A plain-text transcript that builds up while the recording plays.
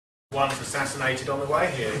one's assassinated on the way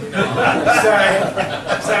here, you know.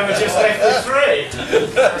 so we're just left with three.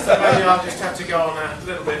 So maybe I'll just have to go on a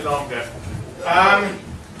little bit longer.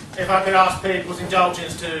 If I could ask people's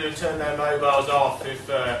indulgence to turn their mobiles off if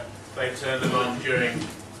they turn them on during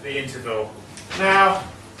the interval. Now,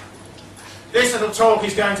 this little talk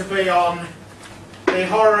is going to be on the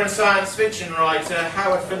horror and science fiction writer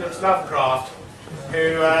Howard Phillips Lovecraft,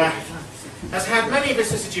 who has had many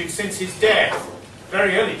vicissitudes since his death.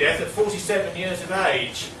 Very early death at 47 years of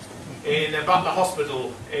age in Butler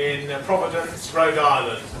Hospital in Providence, Rhode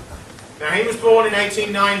Island. Now, he was born in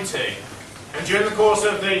 1890 and during the course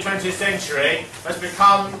of the 20th century has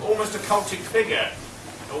become almost a cultic figure.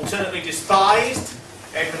 Alternately despised,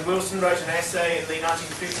 Edmund Wilson wrote an essay in the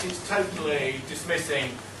 1950s totally dismissing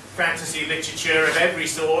fantasy literature of every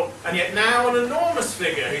sort, and yet now an enormous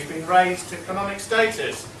figure who's been raised to canonic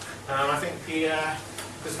status. I think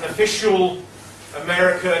there's an official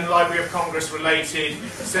American Library of Congress related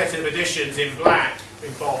set of editions in black,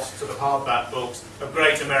 embossed sort of hardback books of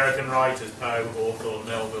great American writers, Poe, Hawthorne,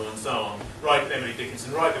 Melville and so on, right, Emily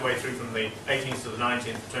Dickinson, right the way through from the 18th to the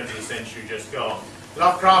 19th, 20th century just gone.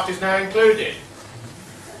 Lovecraft is now included.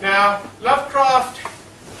 Now, Lovecraft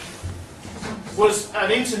was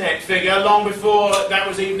an internet figure long before that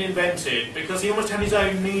was even invented, because he almost had his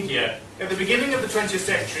own media. At the beginning of the 20th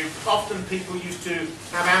century, often people used to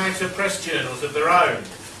have amateur press journals of their own,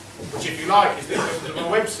 which, if you like, is the equivalent of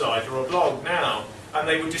a website or a blog now, and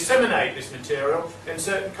they would disseminate this material in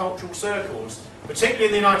certain cultural circles, particularly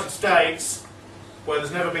in the United States, where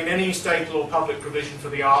there's never been any state or public provision for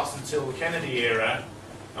the arts until the Kennedy era,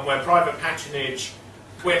 and where private patronage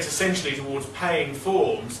went essentially towards paying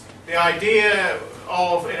forms. The idea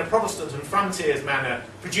of, in a Protestant and frontiers manner,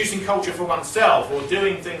 producing culture for oneself, or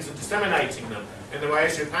doing things and disseminating them, in the way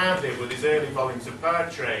Ezra Pound did with his early volumes of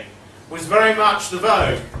poetry, was very much the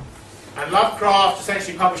vogue. And Lovecraft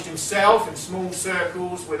essentially published himself in small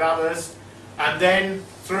circles with others, and then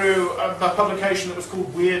through a publication that was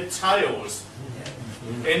called Weird Tales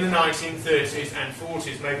in the 1930s and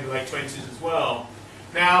 40s, maybe the late 20s as well.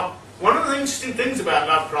 Now, one of the interesting things about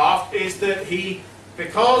Lovecraft is that he,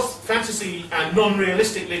 because fantasy and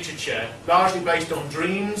non-realistic literature, largely based on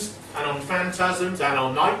dreams and on phantasms and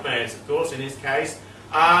on nightmares, of course, in his case,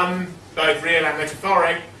 both real and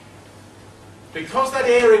metaphoric, because that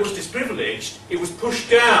area was disprivileged, it was pushed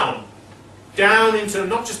down into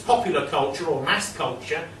not just popular culture or mass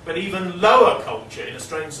culture, but even lower culture in a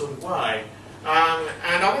strange sort of way.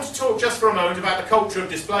 And I want to talk just for a moment about the culture of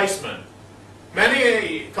displacement.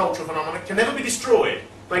 Many cultural phenomena can never be destroyed,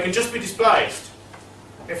 they can just be displaced.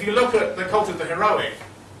 If you look at the cult of the heroic,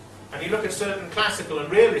 and you look at certain classical and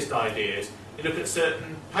realist ideas, you look at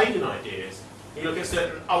certain pagan ideas, you look at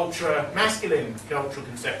certain ultra-masculine cultural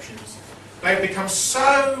conceptions, they have become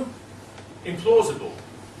so implausible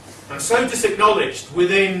and so disacknowledged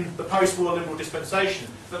within the post-war liberal dispensation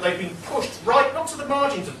that they've been pushed right, not to the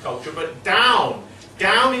margins of culture, but down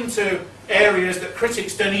into areas that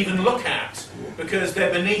critics don't even look at, because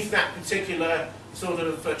they're beneath that particular sort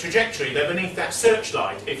of trajectory, they're beneath that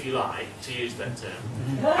searchlight, if you like, to use that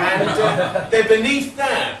term. And they're beneath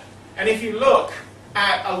that. And if you look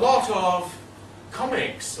at a lot of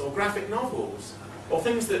comics or graphic novels, or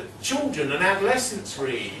things that children and adolescents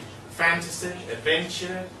read, fantasy,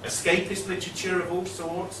 adventure, escapist literature of all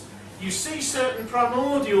sorts, you see certain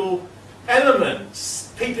primordial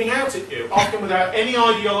elements peeping out at you, often without any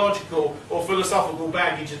ideological or philosophical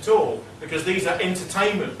baggage at all, because these are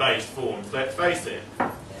entertainment-based forms, let's face it.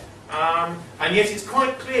 And yet it's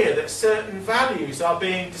quite clear that certain values are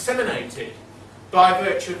being disseminated by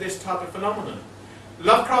virtue of this type of phenomenon.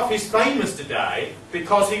 Lovecraft is famous today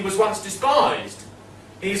because he was once despised.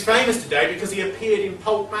 He's famous today because he appeared in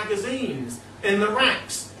pulp magazines, in the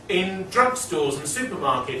racks, in drugstores and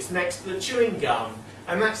supermarkets next to the chewing gum,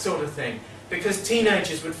 and that sort of thing. Because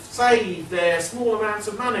teenagers would save their small amounts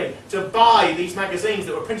of money to buy these magazines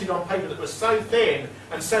that were printed on paper that was so thin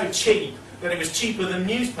and so cheap that it was cheaper than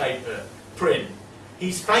newspaper print.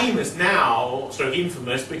 He's famous now, sort of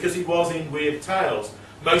infamous, because he was in Weird Tales.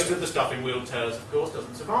 Most of the stuff in Weird Tales, of course,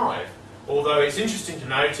 doesn't survive. Although it's interesting to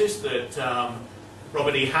notice that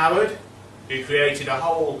Robert E. Howard, who created a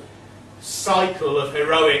whole cycle of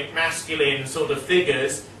heroic masculine sort of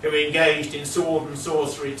figures who engaged in sword and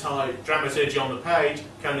sorcery type dramaturgy on the page,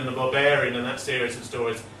 Conan the Barbarian and that series of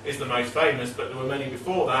stories is the most famous, but there were many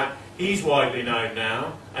before that. He's widely known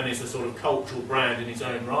now and is a sort of cultural brand in his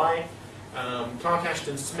own right. Clark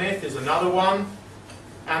Ashton Smith is another one,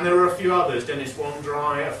 and there are a few others, Dennis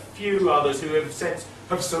Wandry, a few others who have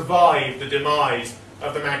survived the demise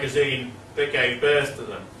of the magazine that gave birth to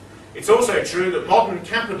them. It's also true that modern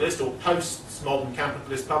capitalist or post-modern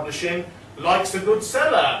capitalist publishing likes a good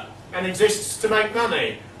seller and exists to make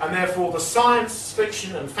money, and therefore the science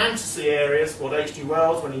fiction and fantasy areas, what H.G.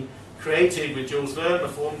 Wells, when he created with Jules Verne a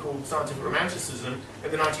form called scientific romanticism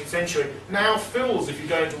in the 19th century, now fills, if you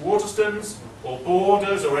go into Waterstones or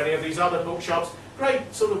Borders or any of these other bookshops,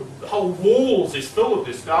 great sort of whole walls is full of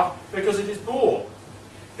this stuff because it is bought.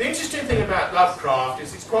 The interesting thing about Lovecraft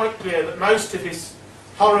is it's quite clear that most of his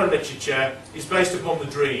horror literature is based upon the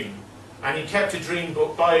dream, and he kept a dream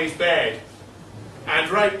book by his bed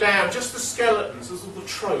and wrote down just the skeletons, as all the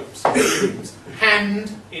tropes, dreams.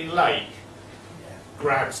 Hand in lake,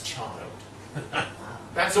 grabs child.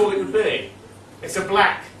 That's all it would be. It's a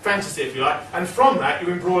black fantasy, if you like, and from that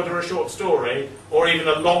you embroider a short story, or even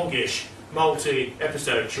a longish,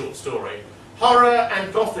 multi-episode short story. Horror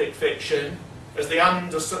and Gothic fiction, as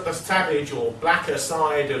the savage or blacker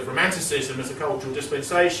side of Romanticism as a cultural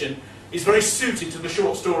dispensation, is very suited to the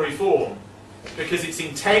short story form, because it's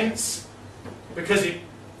intense, because it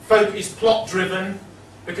is plot-driven,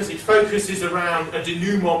 because it focuses around a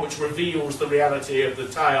denouement which reveals the reality of the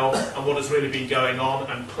tale and what has really been going on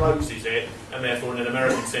and closes it, and therefore in an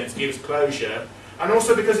American sense gives closure, and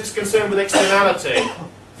also because it's concerned with externality,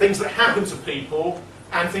 things that happen to people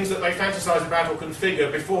and things that they fantasize about or configure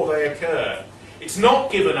before they occur. It's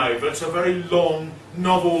not given over to a very long,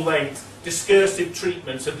 novel-length, discursive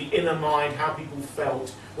treatments of the inner mind, how people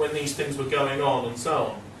felt when these things were going on and so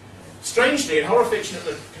on. Strangely, in horror fiction at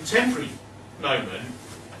the contemporary moment,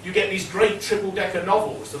 you get these great triple-decker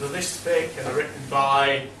novels that are this thick and are written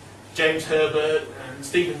by James Herbert and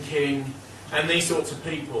Stephen King and these sorts of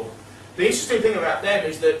people. The interesting thing about them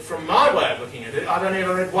is that, from my way of looking at it, I've only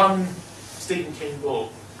ever read one Stephen King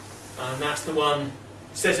book, and that's the one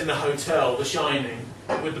set in the hotel, The Shining,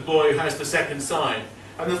 with the boy who has the second sight.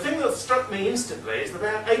 And the thing that struck me instantly is that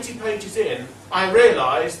about 80 pages in, I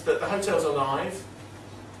realised that the hotel's alive,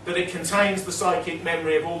 that it contains the psychic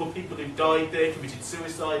memory of all the people who died there, committed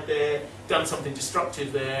suicide there, done something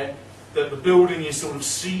destructive there, that the building is sort of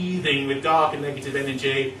seething with dark and negative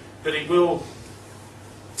energy, that it will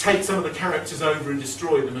take some of the characters over and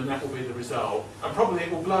destroy them, and that will be the result. And probably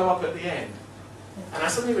it will blow up at the end. And I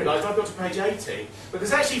suddenly realised I've got to page 80, but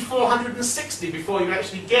there's actually 460 before you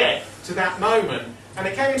actually get to that moment. And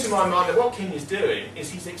it came into my mind that what King is doing is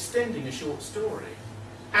he's extending a short story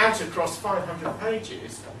out across 500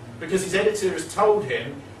 pages, because his editor has told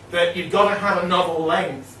him that you've got to have a novel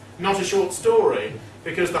length, not a short story,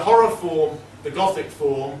 because the horror form, the Gothic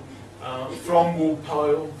form, from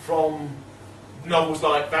Walpole, from novels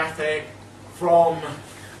like Vathek, from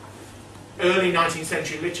early 19th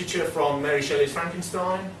century literature, from Mary Shelley's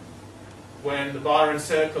Frankenstein, when the Byron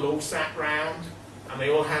Circle all sat round and they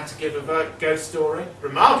all had to give a ghost story.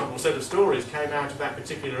 Remarkable set of stories came out of that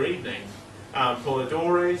particular evening.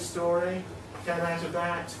 Polidori's story came out of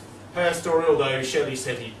that. Her story, although Shelley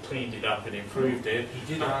said he cleaned it up and improved it.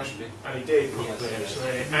 He did actually. And he did, probably,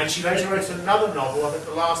 actually. And she later wrote another novel, I think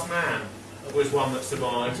The Last Man was one that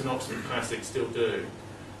survives, and Oxford classics still do.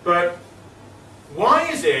 But why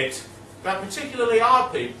is it that particularly our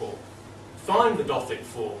people find the Gothic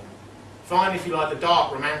form, find, if you like, the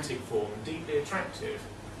dark romantic form deeply attractive,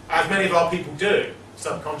 as many of our people do,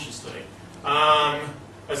 subconsciously,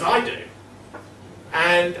 as I do?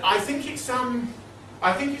 And I think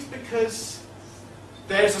it's because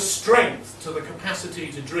there's a strength to the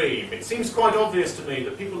capacity to dream. It seems quite obvious to me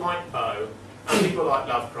that people like Poe and people like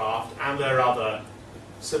Lovecraft, and there are other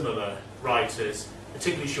similar writers,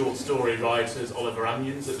 particularly short story writers, Oliver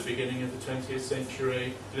Onions at the beginning of the 20th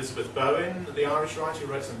century, Elizabeth Bowen, the Irish writer,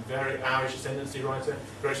 who wrote some very Irish ascendancy writer,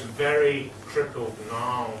 wrote some very crippled,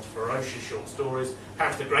 gnarled, ferocious short stories.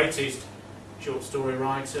 Perhaps the greatest short story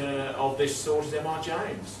writer of this sort is M.R.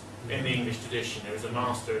 James in the English tradition, who was a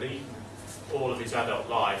master at Eton all of his adult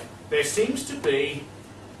life. There seems to be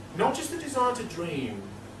not just the desire to dream,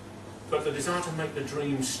 but the desire to make the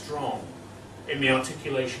dream strong in the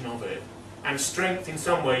articulation of it. And strength in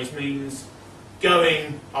some ways means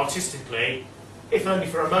going artistically, if only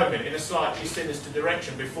for a moment, in a slightly sinister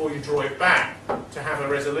direction before you draw it back to have a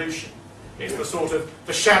resolution. It's the sort of,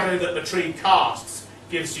 the shadow that the tree casts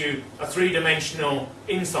gives you a three-dimensional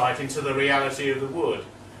insight into the reality of the wood.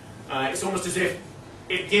 It's almost as if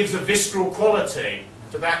it gives a visceral quality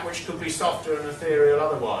to that which could be softer and ethereal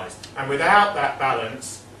otherwise. And without that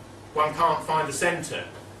balance, one can't find the centre.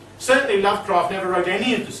 Certainly Lovecraft never wrote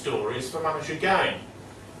any of the stories for monetary gain,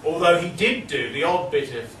 although he did do the odd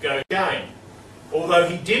bit of ghostwriting,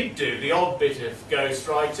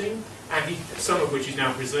 and some of which is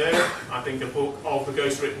now preserved. I think a book of the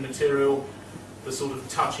ghostwritten material the sort of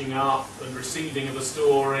touching up and receiving of a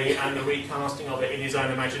story and the recasting of it in his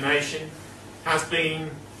own imagination, has been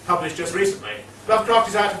published just recently. Lovecraft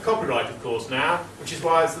is out of copyright, of course, now, which is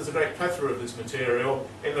why there's a great plethora of this material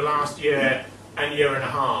in the last year and year and a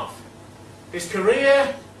half. His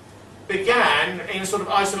career began in sort of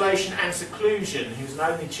isolation and seclusion. He was an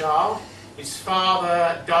only child. His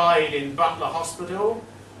father died in Butler Hospital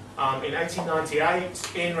in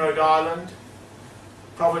 1898 in Rhode Island.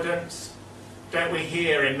 Providence. Don't we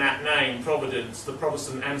hear in that name, Providence, the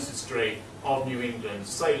Protestant ancestry of New England?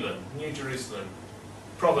 Salem, New Jerusalem,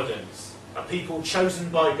 Providence, a people chosen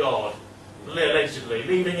by God, allegedly,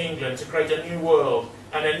 leaving England to create a new world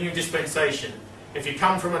and a new dispensation. If you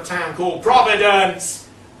come from a town called Providence,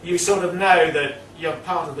 you sort of know that you're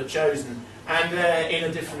part of the chosen, and in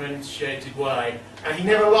a differentiated way. And he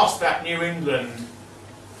never lost that New England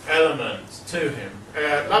element to him.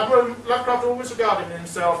 Lovecraft always regarded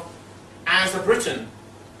himself as a Briton,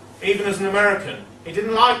 even as an American. He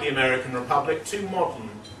didn't like the American Republic, too modern,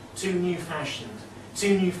 too new-fashioned,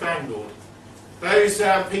 too newfangled. Those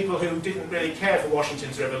people who didn't really care for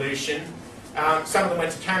Washington's revolution, some of them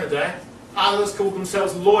went to Canada, others called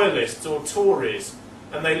themselves loyalists or Tories,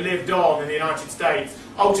 and they lived on in the United States,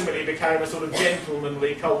 ultimately became a sort of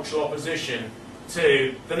gentlemanly cultural opposition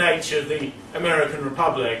to the nature of the American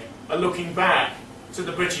Republic, looking back to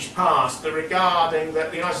the British past, regarding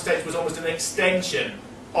that the United States was almost an extension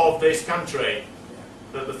of this country,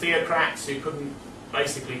 that the theocrats who couldn't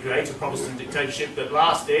basically create a Protestant dictatorship that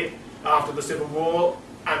lasted after the Civil War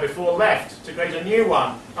and before left to create a new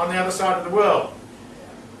one on the other side of the world.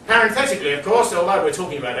 Parenthetically, of course, although we're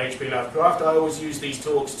talking about H.P. Lovecraft, I always use these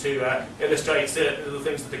talks to illustrate certain of the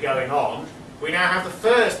things that are going on. We now have the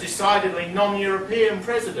first decidedly non-European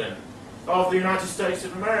president of the United States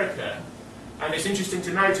of America. And it's interesting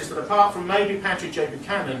to notice that apart from maybe Patrick J.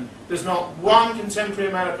 Buchanan, there's not one contemporary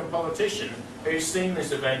American politician who's seen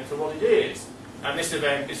this event for what it is. And this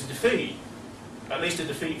event is a defeat, at least a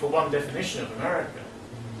defeat for one definition of America.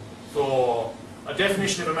 For a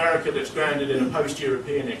definition of America that's grounded in a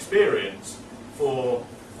post-European experience, for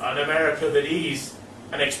an America that is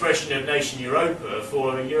an expression of nation Europa,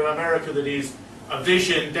 for an America that is a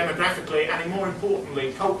vision demographically and, more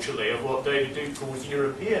importantly, culturally, of what David Duke calls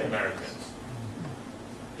European Americans.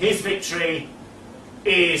 His victory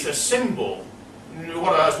is a symbol of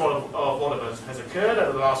what has occurred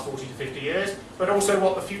over the last 40 to 50 years, but also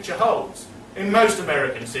what the future holds. In most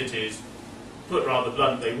American cities, put rather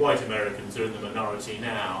bluntly, white Americans are in the minority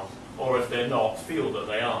now, or if they're not, feel that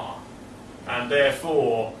they are. And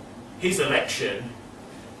therefore, his election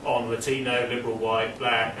on Latino, liberal, white,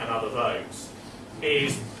 black, and other votes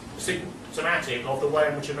is symptomatic of the way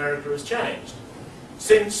in which America has changed.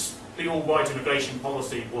 Since the all-white immigration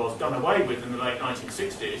policy was done away with in the late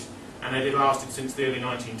 1960s, and it had lasted since the early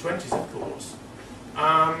 1920s, of course,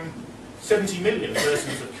 70 million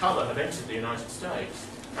persons of colour have entered the United States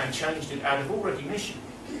and changed it out of all recognition.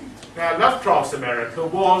 Now, Lovecraft's America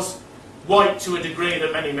was white to a degree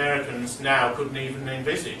that many Americans now couldn't even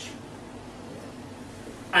envisage.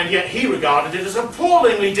 And yet he regarded it as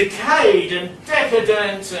appallingly decayed and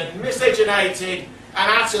decadent and miscegenated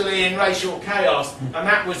and utterly in racial chaos, and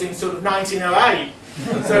that was in sort of 1908.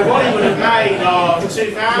 So what he would have made of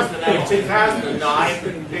 2008,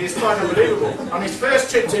 2009 is quite unbelievable. On his first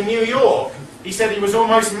trip to New York, he said he was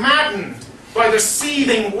almost maddened by the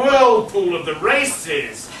seething whirlpool of the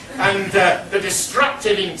races and the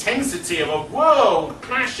destructive intensity of a world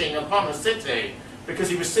crashing upon a city, because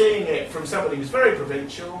he was seeing it from somebody who was very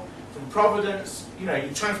provincial, from Providence. You know,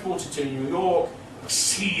 you transported to New York, the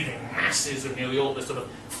seething masses of New York, the sort of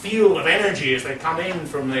field of energy as they come in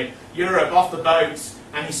from Europe off the boats,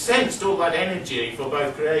 and he sensed all that energy for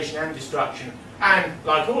both creation and destruction, and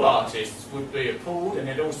like all artists would be appalled and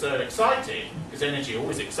yet also excited, because energy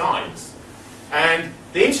always excites. And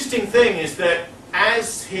the interesting thing is that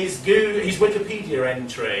as his Wikipedia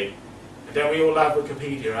entry, and don't we all love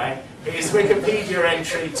Wikipedia, eh? His Wikipedia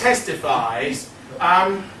entry testifies,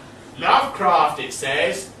 Lovecraft, it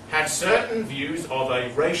says, had certain views of a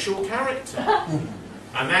racial character.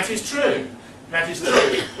 And that is true. That is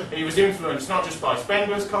true. He was influenced not just by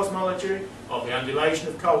Spengler's cosmology, of the undulation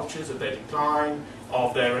of cultures, of their decline,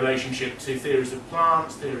 of their relationship to theories of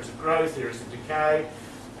plants, theories of growth, theories of decay.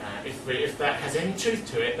 If that has any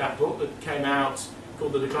truth to it, that book that came out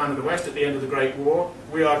called The Decline of the West at the end of the Great War,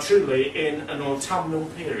 we are truly in an autumnal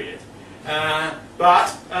period.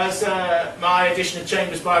 But as my edition of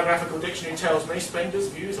Chambers' Biographical Dictionary tells me, Spengler's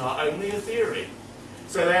views are only a theory.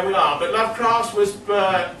 So there we are. But Lovecraft was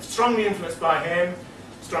strongly influenced by him,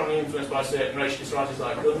 strongly influenced by certain racialist writers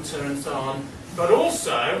like Gunter and so on. but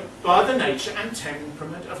also by the nature and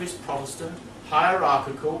temperament of his Protestant,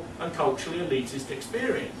 hierarchical and culturally elitist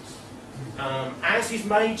experience. As his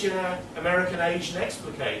major American Asian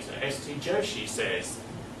explicator, S.T. Joshi, says,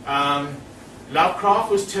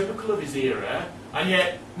 Lovecraft was typical of his era, and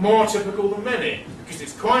yet more typical than many, because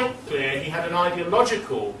it's quite clear he had an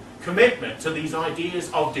ideological commitment to these ideas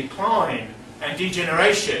of decline and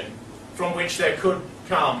degeneration from which there could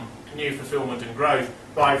come new fulfillment and growth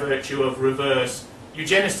by virtue of reverse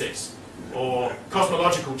eugenesis, or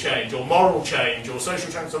cosmological change, or moral change, or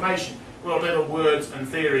social transformation, whatever words and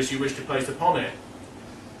theories you wish to place upon it.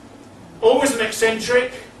 Always an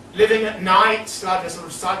eccentric, living at night like a sort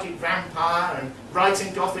of psychic vampire, and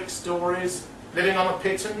writing Gothic stories, living on a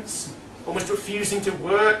pittance, almost refusing to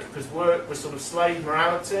work, because work was sort of slave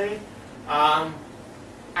morality.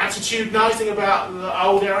 Attitudinising about the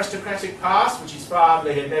old aristocratic past, which his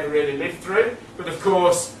family had never really lived through, but of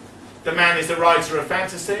course the man is a writer of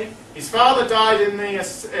fantasy. His father died of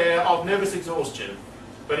nervous exhaustion,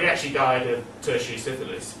 but he actually died of tertiary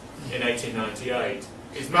syphilis in 1898.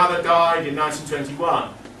 His mother died in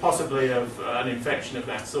 1921, possibly of an infection of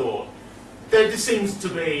that sort. There seems to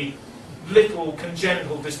be little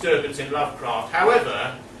congenital disturbance in Lovecraft.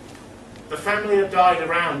 However, the family had died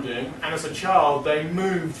around him, and as a child they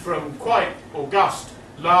moved from quite august,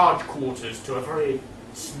 large quarters to a very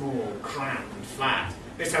small, crammed flat.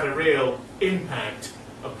 This had a real impact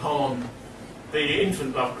upon the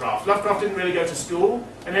infant Lovecraft. Lovecraft didn't really go to school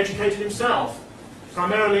and educated himself,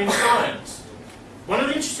 primarily in science. One of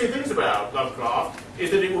the interesting things about Lovecraft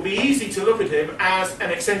is that it will be easy to look at him as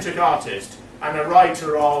an eccentric artist and a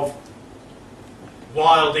writer of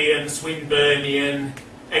Wildian, Swinburnian,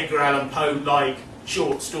 Edgar Allan Poe-like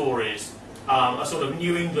short stories, a sort of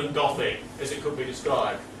New England Gothic, as it could be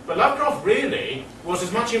described. But Lovecraft really was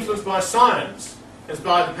as much influenced by science as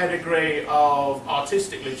by the pedigree of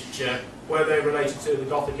artistic literature, whether related to the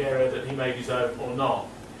Gothic era that he made his own or not.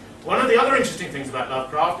 One of the other interesting things about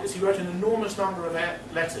Lovecraft is he wrote an enormous number of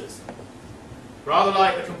letters. Rather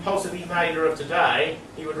like the compulsive emailer of today,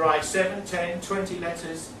 he would write 7, 10, 20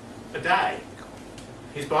 letters a day.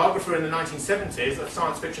 His biographer in the 1970s, a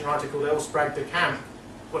science fiction writer called L. Sprague de Camp,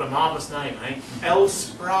 what a marvellous name, eh? L.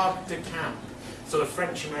 Sprague de Camp, sort of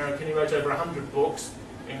French-American. He wrote over 100 books,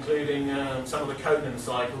 including some of the Conan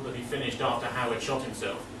cycle that he finished after Howard shot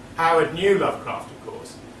himself. Howard knew Lovecraft, of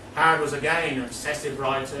course. Howard was again an obsessive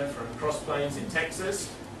writer from Cross Plains in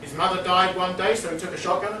Texas. His mother died one day, so he took a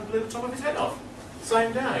shotgun and blew the top of his head off.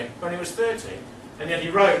 Same day, when he was 30. And yet he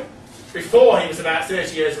wrote, before he was about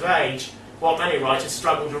 30 years of age, what many writers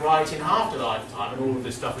struggle to write in after lifetime, and all of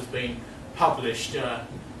this stuff has been published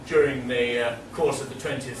during the course of the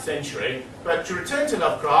 20th century. But to return to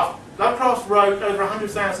Lovecraft, Lovecraft wrote over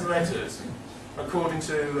 100,000 letters, according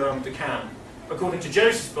to de Camp. According to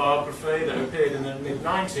Josie's biography that appeared in the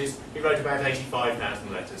mid-90s, he wrote about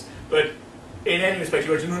 85,000 letters. But in any respect,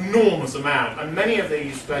 he wrote an enormous amount, and many of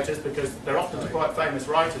these letters, because they're often to quite famous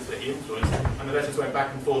writers that he influenced, and the letters went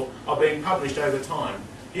back and forth, are being published over time.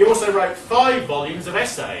 He also wrote 5 volumes of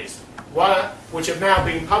essays, which have now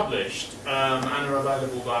been published and are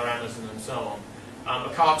available via Amazon and so on.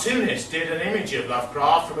 A cartoonist did an image of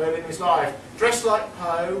Lovecraft from early in his life, dressed like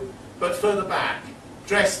Poe, but further back.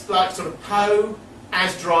 Dressed like sort of Poe,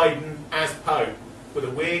 as Dryden, as Poe, with a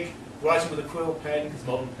wig, writing with a quill pen, because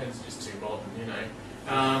modern pens are just too modern, you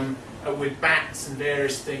know, with bats and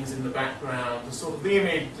various things in the background. The sort of the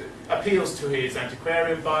image appeals to his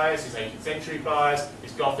antiquarian bias, his 18th century bias,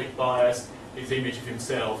 his Gothic bias, his image of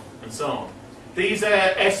himself, and so on. These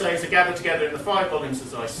essays are gathered together in the 5 volumes,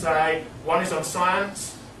 as I say. One is on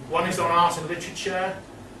science, one is on art and literature,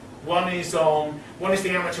 one is the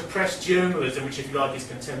amateur press journalism, which, if you like, is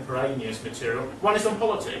contemporaneous material. One is on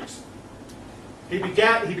politics. He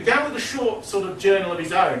began with a short sort of journal of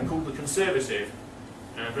his own called The Conservative,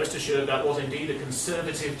 and rest assured that was indeed a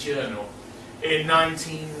conservative journal in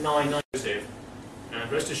 1990.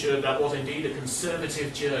 And rest assured that was indeed a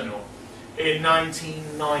conservative journal in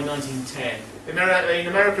 1910. In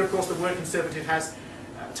America, of course, the word conservative has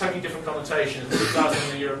totally different connotations than it does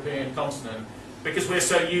in the European continent. Because we're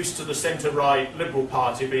so used to the centre-right Liberal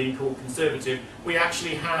Party being called conservative, we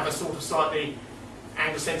actually have a sort of slightly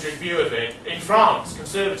Anglocentric view of it. In France,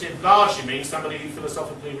 conservative largely means somebody who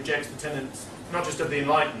philosophically rejects the tenets not just of the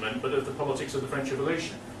Enlightenment, but of the politics of the French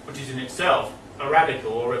Revolution, which is in itself a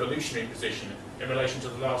radical or revolutionary position in relation to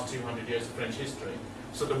the last 200 years of French history.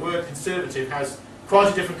 So the word conservative has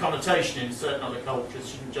quite a different connotation in certain other cultures. It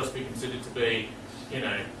shouldn't just be considered to be, you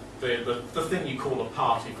know, the thing you call a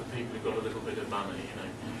party for people who've got a little bit of money,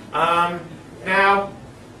 you know. Now,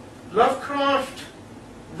 Lovecraft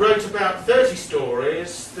wrote about 30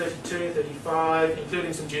 stories, 32, 35,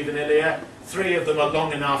 including some juvenilia. 3 of them are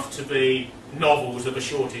long enough to be novels of a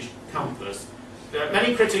shortish compass.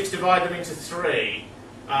 Many critics divide them into 3.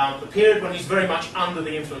 The period when he's very much under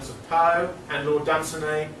the influence of Poe and Lord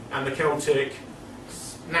Dunsany and the Celtic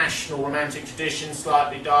national romantic tradition,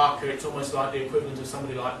 slightly darker, it's almost like the equivalent of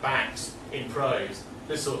somebody like Bax in prose,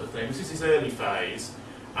 this sort of thing. This is his early phase,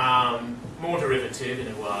 more derivative in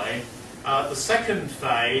a way. The second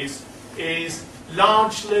phase is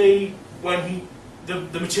largely when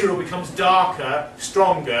the material becomes darker,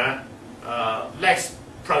 stronger, less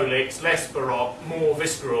prolix, less baroque, more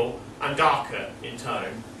visceral and darker in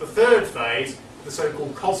tone. The third phase, the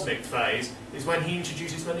so-called cosmic phase, is when he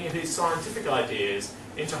introduces many of his scientific ideas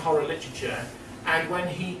into horror literature, and when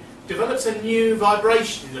he develops a new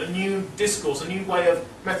vibration, a new discourse, a new way of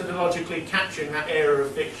methodologically capturing that era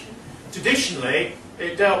of fiction. Traditionally,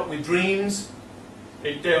 it dealt with dreams,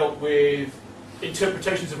 it dealt with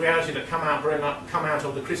interpretations of reality that come out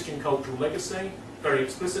of the Christian cultural legacy, very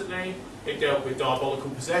explicitly. It dealt with diabolical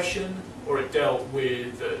possession, or it dealt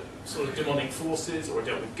with sort of demonic forces, or it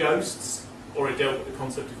dealt with ghosts, or it dealt with the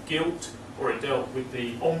concept of guilt, or it dealt with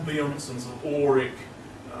the ambience and sort of auric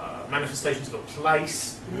manifestations of a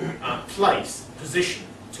place, position,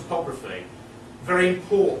 topography. Very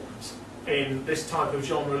important in this type of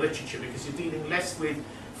genre literature because you're dealing less with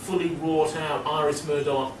fully wrought out Iris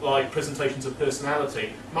Murdoch-like presentations of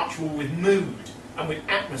personality, much more with mood and with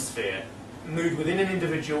atmosphere, mood within an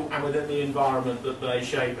individual and within the environment that they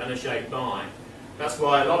shape and are shaped by. That's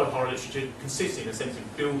why a lot of horror literature consists in a sense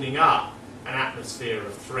of building up an atmosphere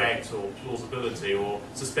of threat or plausibility or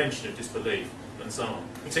suspension of disbelief and so on,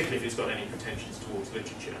 particularly if it's got any pretensions towards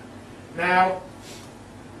literature. Now,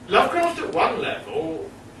 Lovecraft at one level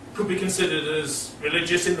could be considered as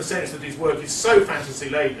religious in the sense that his work is so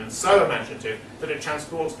fantasy-laden and so imaginative that it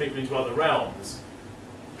transports people into other realms.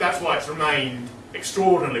 That's why it's remained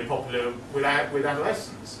extraordinarily popular with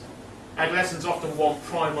adolescents. Adolescents often want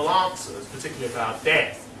primal answers, particularly about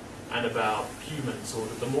death and about human sort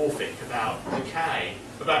of the morphic, about decay,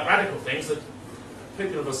 about radical things that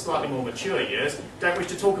people of a slightly more mature years don't wish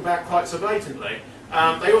to talk about quite so blatantly.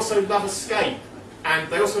 They also love escape, and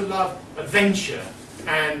they also love adventure,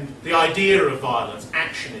 and the idea of violence,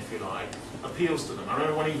 action if you like, appeals to them. I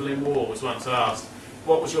remember when Evelyn Waugh was once asked,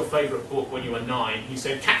 what was your favourite book when you were 9? He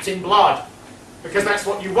said, Captain Blood, because that's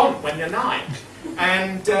what you want when you're 9.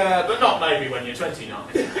 And, but not maybe when you're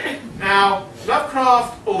 29. Now,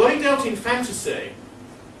 Lovecraft, although he dealt in fantasy,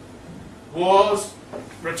 was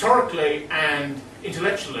rhetorically and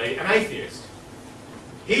intellectually an atheist.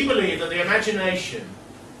 He believed that the imagination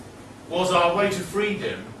was our way to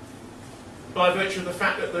freedom by virtue of the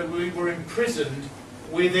fact that we were imprisoned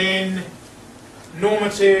within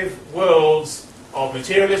normative worlds of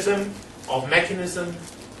materialism, of mechanism,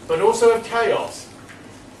 but also of chaos.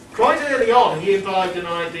 Quite early on, he imbibed an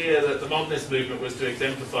idea that the modernist movement was to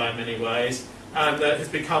exemplify in many ways, and that has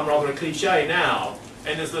become rather a cliche now,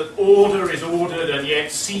 and is that order is ordered and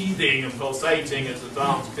yet seething and pulsating, as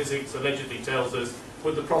advanced physics allegedly tells us,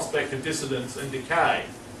 with the prospect of dissonance and decay.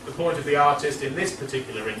 The point of the artist in this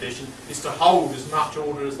particular rendition is to hold as much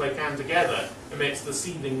order as they can together amidst the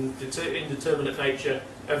seething, indeterminate nature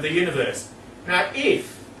of the universe. Now,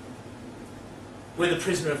 if we're the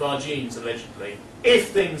prisoner of our genes, allegedly, if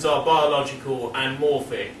things are biological and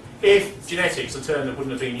morphic, if genetics, a term that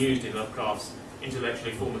wouldn't have been used in Lovecraft's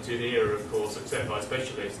intellectually formative era, of course, except by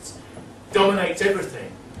specialists, dominates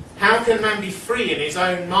everything, how can man be free in his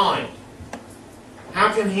own mind?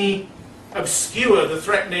 How can he obscure the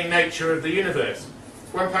threatening nature of the universe?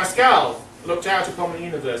 When Pascal looked out upon the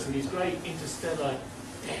universe and these great interstellar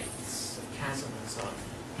depths of chasm and so on,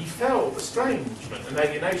 he felt estrangement and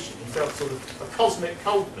alienation. He felt sort of a cosmic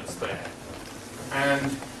coldness there.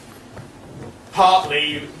 And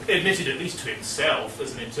partly admitted, at least to himself,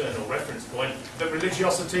 as an internal reference point, that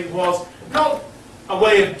religiosity was not a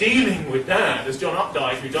way of dealing with that, as John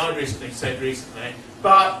Updike, who died recently, said recently,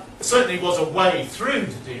 but certainly was a way through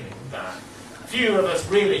to dealing with that. Few of us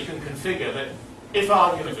really can configure that if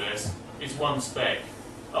our universe is one speck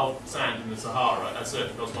of sand in the Sahara, as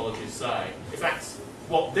certain cosmologists say, if that's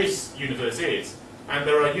what this universe is, and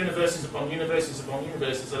there are universes upon universes upon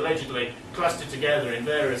universes allegedly clustered together in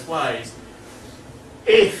various ways,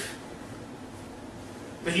 if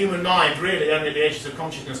the human mind really only at the edges of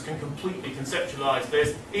consciousness can completely conceptualise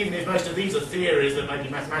this, even if most of these are theories that may be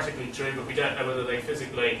mathematically true, but we don't know whether they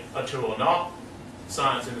physically are true or not.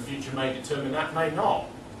 Science in the future may determine that, may not.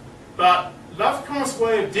 But Lovecraft's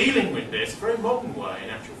way of dealing with this, a very modern way in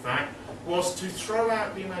actual fact, was to throw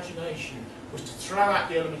out the imagination, was to throw out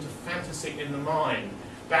the element of fantasy in the mind,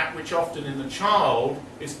 that which often in the child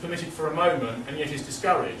is permitted for a moment and yet is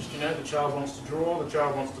discouraged. You know, the child wants to draw, the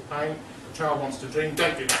child wants to paint, the child wants to dream.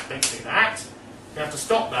 Don't do that, don't do that. You have to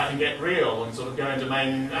stop that and get real and sort of go into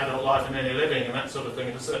main adult life and any living and that sort of thing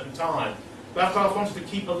at a certain time. Lovecraft wanted to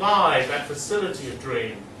keep alive that facility of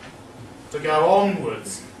dream, to go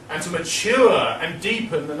onwards and to mature and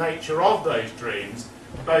deepen the nature of those dreams,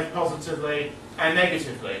 both positively and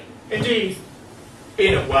negatively. Indeed,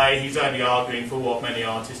 in a way, he's only arguing for what many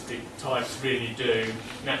artistic types really do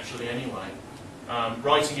naturally anyway.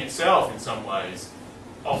 Writing itself, in some ways,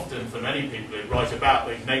 often for many people who write about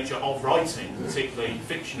the nature of writing, particularly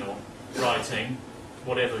fictional writing,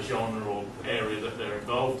 whatever genre or area that they're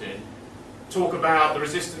involved in, talk about the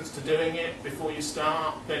resistance to doing it before you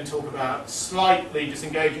start, then talk about slightly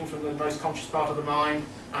disengaging from the most conscious part of the mind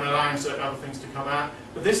and allowing certain other things to come out.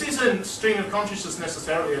 But this isn't stream of consciousness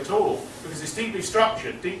necessarily at all, because it's deeply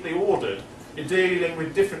structured, deeply ordered. You're dealing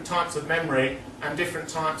with different types of memory and different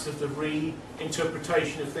types of the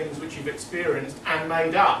reinterpretation of things which you've experienced and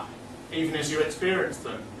made up, even as you experience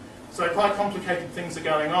them. So quite complicated things are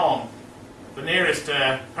going on. The nearest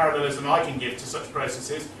parallelism I can give to such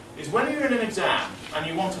processes is when you're in an exam and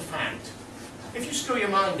you want a fact. If you screw your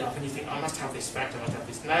mind up and you think, I must have this fact, I must have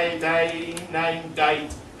this name,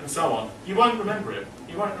 date, and so on, you won't remember it.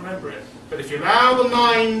 You won't remember it. But if you allow the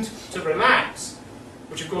mind to relax,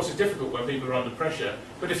 which of course is difficult when people are under pressure,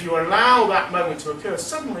 but if you allow that moment to occur,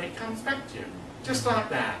 suddenly it comes back to you. Just like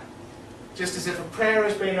that. Just as if a prayer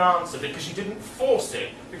has been answered because you didn't force it,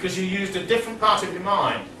 because you used a different part of your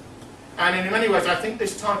mind. And in many ways, I think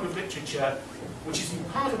this type of literature, which is in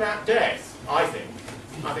part about death, I think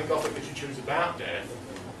Gothic literature is about death,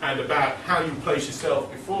 and about how you place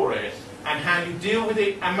yourself before it, and how you deal with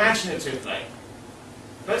it imaginatively.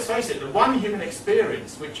 Let's face it, the one human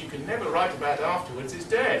experience which you can never write about afterwards is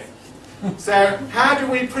death. So how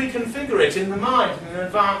do we preconfigure it in the mind in an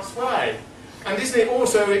advanced way? And isn't it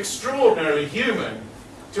also extraordinarily human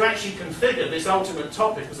to actually configure this ultimate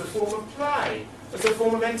topic as a form of play, as a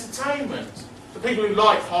form of entertainment? The people who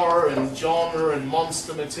like horror and genre and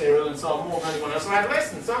monster material and so on more than anyone else are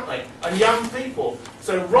adolescents, aren't they? And young people.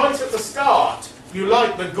 So right at the start, you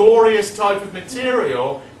like the goriest type of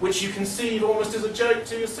material which you conceive almost as a joke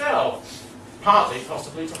to yourself. Partly,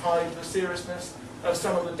 possibly, to hide the seriousness of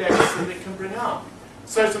some of the depths that it can bring up.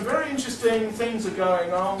 So some very interesting things are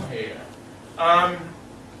going on here.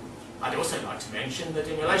 I'd also like to mention that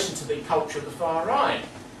in relation to the culture of the far right,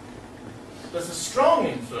 there's a strong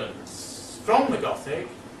influence from the Gothic,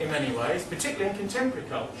 in many ways, particularly in contemporary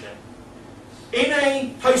culture. In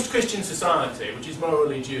a post-Christian society, which is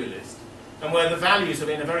morally dualist, and where the values have,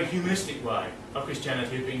 in a very humanistic way, of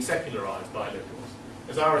Christianity have been secularised by liberals,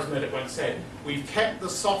 as Iris Murdoch once said, we've kept the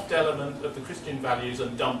soft element of the Christian values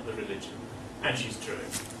and dumped the religion. And she's true.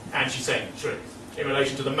 And she's saying the truth, in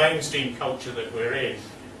relation to the mainstream culture that we're in,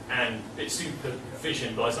 and its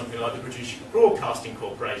supervision by something like the British Broadcasting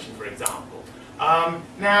Corporation, for example.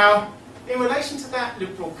 Now, in relation to that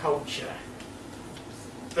liberal culture,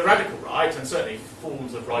 the radical right, and certainly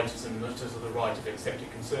forms of rightism, not just of the right of accepted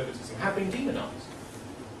conservatism, have been demonised.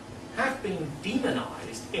 Have been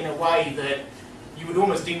demonised in a way that you would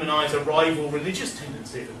almost demonise a rival religious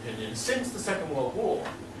tendency of opinion since the Second World War.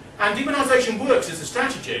 And demonisation works as a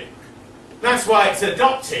strategy. That's why it's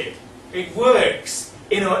adopted. It works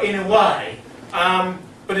in a way.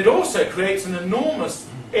 But it also creates an enormous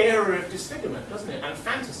area of disfigurement, doesn't it? And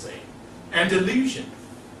fantasy. And illusion.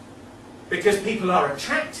 Because people are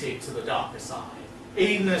attracted to the darker side,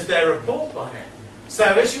 even as they're repelled by it. So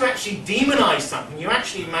as you actually demonise something, you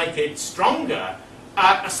actually make it stronger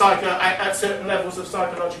at certain levels of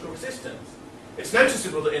psychological resistance. It's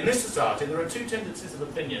noticeable that in this society there are two tendencies of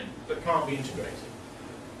opinion that can't be integrated.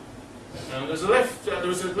 There was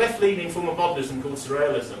a left-leaning form of modernism called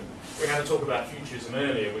Surrealism. We had to talk about Futurism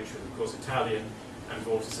earlier, which was of course Italian, and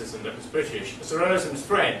Vorticism that was British. Surrealism was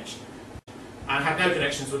French, and had no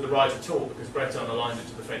connections with the right at all, because Breton aligned it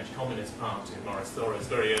to the French Communist Party and Maurice Thorez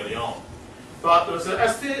very early on. But there was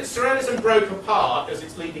as Surrealism broke apart, as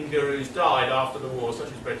its leading gurus died after the war, such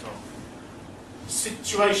as Breton,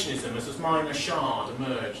 situationism as a minor shard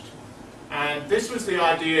emerged. And this was the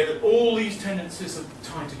idea that all these tendencies are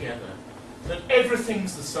tied together, that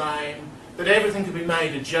everything's the same, that everything can be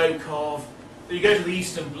made a joke of, that you go to the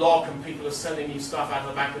Eastern Bloc and people are selling you stuff out of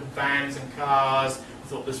the back of vans and cars. I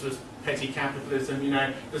thought this was petty capitalism, you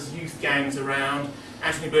know, there's youth gangs around.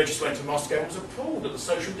 Anthony Burgess went to Moscow and was appalled at the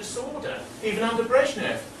social disorder, even under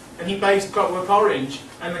Brezhnev. And he based Clockwork Orange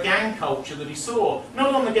and the gang culture that he saw,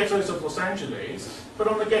 not on the ghettos of Los Angeles, but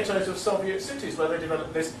on the ghettos of Soviet cities, where they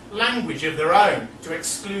developed this language of their own to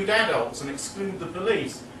exclude adults and exclude the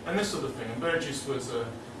police, and this sort of thing. And Burgess was a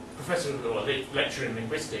professor or a lecturer in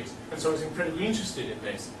linguistics, and so was incredibly interested in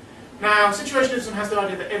this. Now, Situationism has the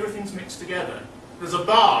idea that everything's mixed together. There's a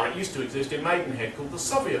bar, it used to exist in Maidenhead, called the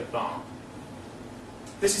Soviet Bar.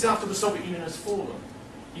 This is after the Soviet Union has fallen.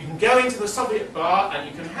 You can go into the Soviet bar and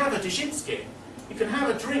you can have a Dushinsky. You can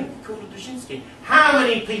have a drink called a Dushinsky. How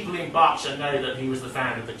many people in Berkshire know that he was the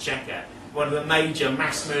founder of the Cheka, one of the major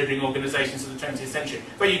mass-murdering organisations of the 20th century,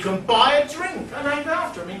 where you can buy a drink named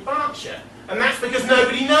after him in Berkshire? And that's because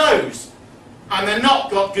nobody knows. And they're not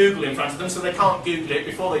got Google in front of them, so they can't Google it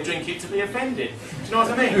before they drink it to be offended. Do you know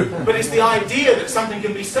what I mean? But it's the idea that something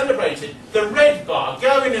can be celebrated. The Red Bar,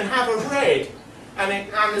 go in and have a red. And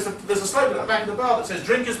there's a slogan at the back of the bar that says,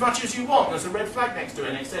 drink as much as you want. There's a red flag next to it,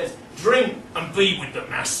 and it says, drink and be with the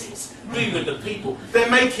masses, be with the people.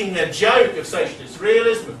 They're making a joke of socialist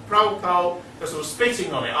realism, of Proletariat. They're sort of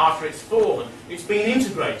spitting on it after it's fallen. It's been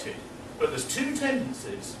integrated. But there's two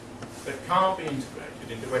tendencies that can't be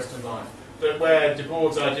integrated into Western life, that where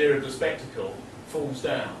Debord's idea of the spectacle falls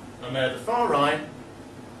down. And they're the far right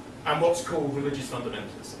and what's called religious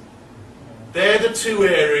fundamentalism. They're the two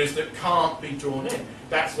areas that can't be drawn in.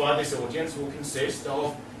 That's why this audience will consist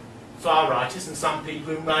of far-righters and some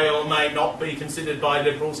people who may or may not be considered by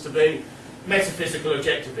liberals to be metaphysical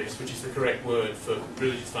objectivists, which is the correct word for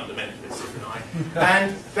religious fundamentalists, if you like.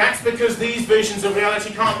 And that's because these visions of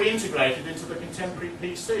reality can't be integrated into the contemporary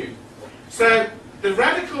PC. So the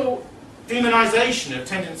radical demonisation of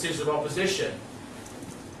tendencies of opposition,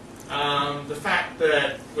 the fact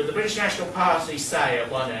that with the British National Party say at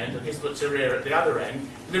one end and Hizb ut-Tahrir at the other end,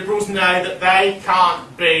 liberals know that they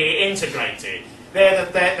can't be integrated.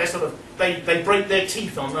 They break their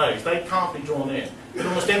teeth on those. They can't be drawn in. But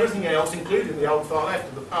almost everything else, including the old far left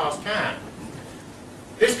of the past, can.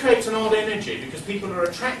 This creates an odd energy because people are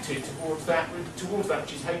attracted towards that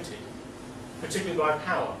which is hated, particularly by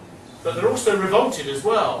power. But they're also revolted as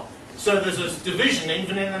well. So there's a division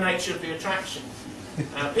even in the nature of the attraction.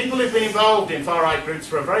 People who've been involved in far-right groups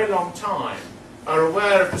for a very long time are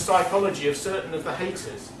aware of the psychology of certain of the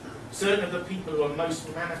haters, certain of the people who are most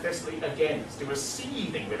manifestly against, who are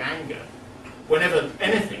seething with anger whenever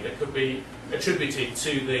anything that could be attributed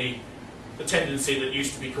to the tendency that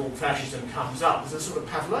used to be called fascism comes up. There's a sort of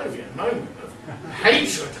Pavlovian moment of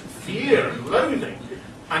hatred and fear and loathing,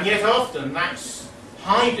 and yet often that's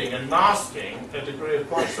hiding and masking a degree of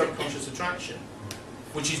quite subconscious attraction,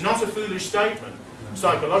 which is not a foolish statement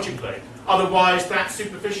psychologically. Otherwise, that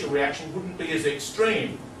superficial reaction wouldn't be as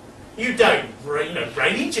extreme. You don't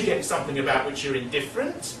rage against something about which you're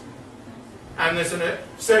indifferent. And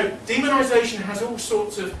so demonisation has all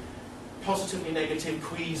sorts of positively negative,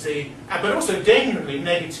 queasy, but also genuinely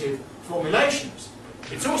negative formulations.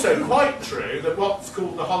 It's also quite true that what's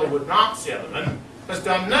called the Hollywood Nazi element has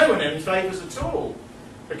done no one any favours at all.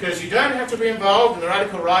 Because you don't have to be involved in the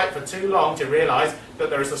radical right for too long to realise that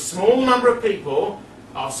there is a small number of people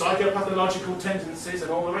of psychopathological tendencies and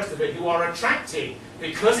all the rest of it who are attracted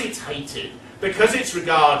because it's hated, because it's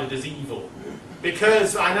regarded as evil.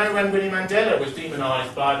 Because I know when Winnie Mandela was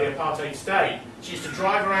demonised by the apartheid state, she used to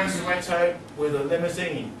drive around Soweto with a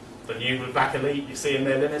limousine, the new Bakelite you see in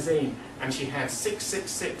their limousine, and she had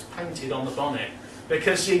 666 painted on the bonnet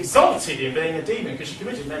because she exulted in being a demon, because she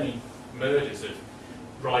committed many murders of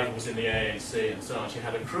rivals in the ANC and so on. She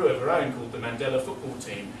had a crew of her own called the Mandela football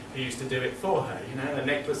team who used to do it for her. You know, a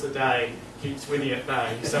necklace a day keeps Winnie at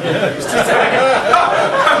bay. Someone used to say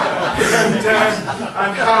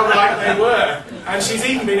and how right they were. And she's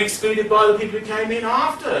even been excluded by the people who came in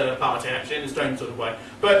after apartheid, actually, in a strange sort of way.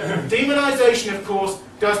 But demonisation, of course,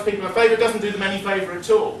 does people a favour. It doesn't do them any favour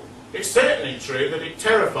at all. It's certainly true that it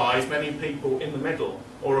terrifies many people in the middle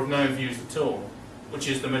or of no views at all, which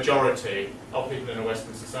is the majority of people in a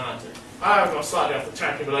Western society. I've got slightly off the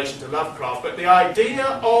track in relation to Lovecraft, but the idea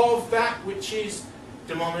of that which is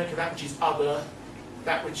demonic, that which is other,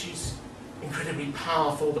 that which is incredibly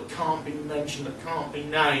powerful, that can't be mentioned, that can't be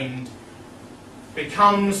named,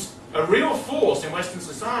 becomes a real force in Western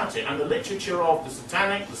society, and the literature of the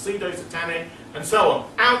satanic, the pseudo-satanic, and so on,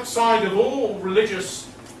 outside of all religious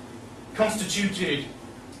constituted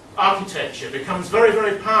architecture, becomes very,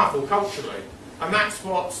 very powerful culturally. And that's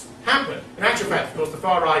what's happened. In actual fact, of course, the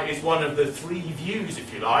far right is one of the three views,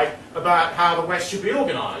 if you like, about how the West should be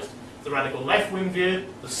organised. The radical left-wing view,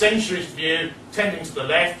 the centrist view, tending to the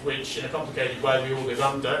left, which in a complicated way we all live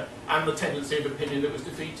under, and the tendency of opinion that was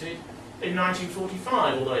defeated in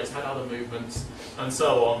 1945, although it's had other movements and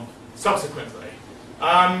so on subsequently.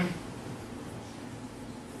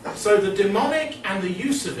 So the demonic and the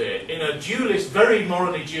use of it in a dualist, very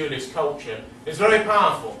morally dualist culture is very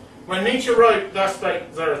powerful. When Nietzsche wrote Thus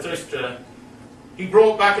Spake Zarathustra, he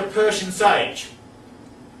brought back a Persian sage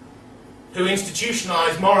who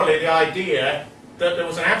institutionalized morally the idea that there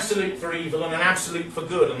was an absolute for evil and an absolute for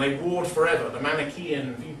good, and they warred forever, the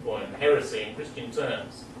Manichaean viewpoint, heresy in Christian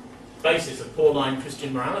terms. Basis of Pauline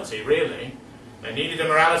Christian morality, really. They needed a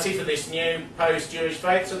morality for this new post-Jewish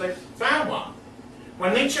faith, so they found one.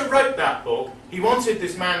 When Nietzsche wrote that book, he wanted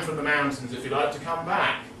this man from the mountains, if you like, to come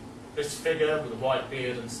back. This figure with a white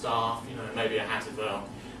beard and staff, you know, maybe a hat as well.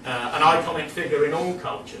 An iconic figure in all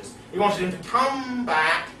cultures. He wanted him to come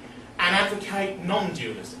back and advocate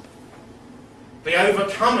non-dualism. The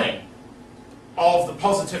overcoming of the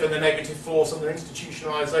positive and the negative force and their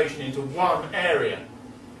institutionalisation into one area.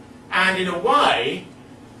 And in a way,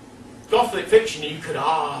 Gothic fiction, you could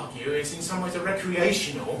argue, is in some ways a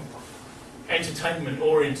recreational,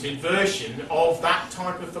 entertainment-oriented version of that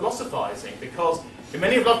type of philosophising, because in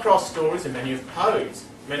many of Lovecraft's stories, in many of Poe's,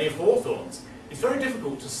 many of Hawthorne's, it's very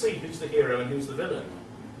difficult to see who's the hero and who's the villain.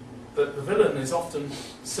 The villain is often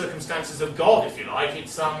circumstances of God, if you like.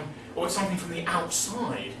 Or it's something from the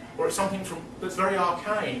outside, or it's something that's very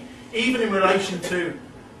arcane. Even in relation to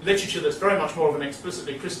literature that's very much more of an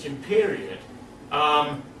explicitly Christian period,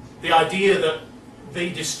 the idea that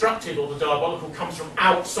the destructive or the diabolical comes from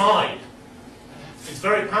outside is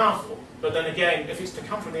very powerful. But then again, if it's to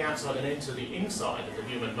come from the outside and into the inside of the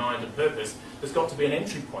human mind and purpose, there's got to be an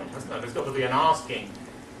entry point, hasn't there? There's got to be an asking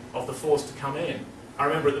of the force to come in. I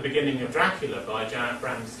remember at the beginning of Dracula by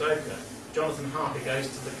Bram Stoker, Jonathan Harker goes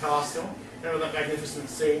to the castle. Remember that magnificent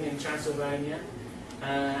scene in Transylvania?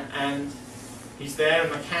 And he's there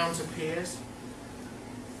and the Count appears.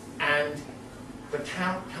 And the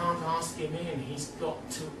Count can't ask him in. He's got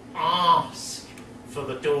to ask for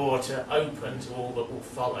the door to open to all that will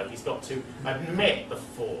follow. He's got to admit the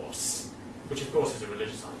force, which of course is a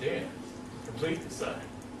religious idea, completely so.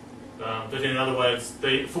 But in other words,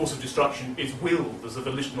 the force of destruction is willed. There's a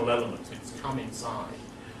volitional element. It's come inside.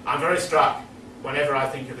 I'm very struck whenever I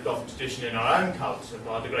think of the Gothic tradition in our own culture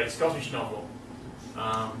by the great Scottish novel,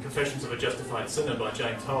 Confessions of a Justified Sinner by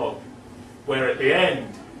James Hogg, where at the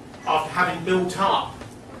end, after having built up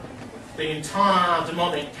the entire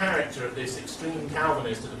demonic character of this extreme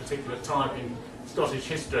Calvinist at a particular time in Scottish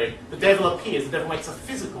history, the devil appears, the devil makes a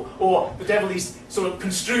physical, or the devil is sort of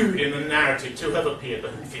construed in the narrative to have appeared, the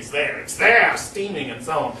hoof is there, it's there, steaming and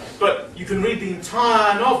so on. But you can read the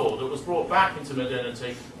entire novel that was brought back into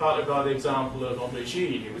modernity, partly by the example of André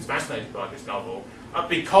Gide, who was fascinated by this novel,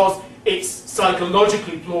 because it's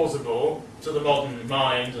psychologically plausible to the modern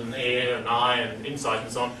mind and ear and eye and insight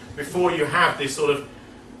and so on, before you have this sort of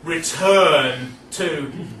return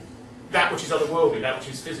to that which is otherworldly, that which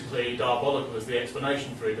is physically diabolical as the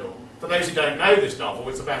explanation for it all. For those who don't know this novel,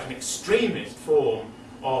 it's about an extremist form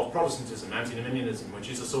of Protestantism, antinomianism, which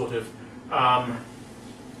is a sort of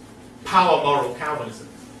power moral Calvinism,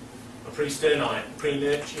 a pre-Sternite,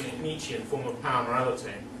 pre-Nietzschean form of power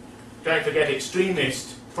morality. Don't forget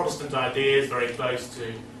extremist Protestant ideas, very close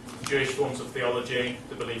to Jewish forms of theology,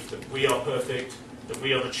 the belief that we are perfect, that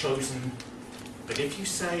we are the chosen. But if you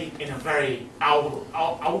say in a very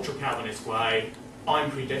ultra-Calvinist way,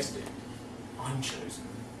 I'm predestined, I'm chosen,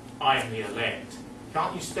 I am the elect,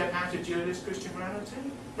 can't you step out of dualist Christian morality?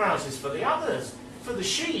 Morality is for the others, for the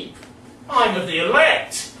sheep. I'm of the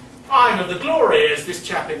elect, I'm of the glory, as this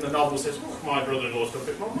chap in the novel says, oh, my brother-in-law's got a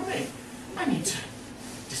bit more money. I need to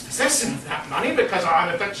dispossess him of that money because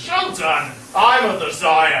I'm of the chosen, I'm of the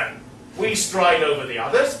Zion. We stride over the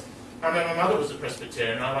others. I remember my mother was a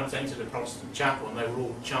Presbyterian, I once entered a Protestant chapel and they were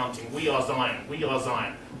all chanting, we are Zion, we are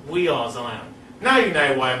Zion, we are Zion. Now you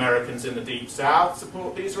know why Americans in the Deep South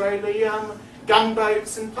support the Israeli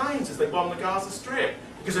gunboats and planes as they bomb the Gaza Strip.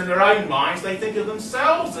 Because in their own minds they think of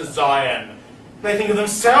themselves as Zion. They think of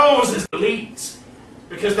themselves as elite.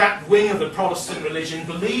 Because that wing of the Protestant religion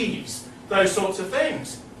believes those sorts of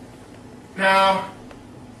things. Now,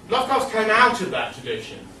 Lovecraft came out of that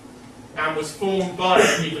tradition and was formed by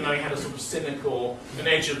it, even though he had a sort of cynical, an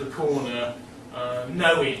edge of the corner,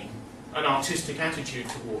 knowing, an artistic attitude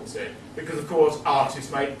towards it. Because, of course,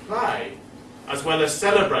 artists make play, as well as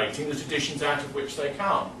celebrating the traditions out of which they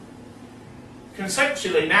come.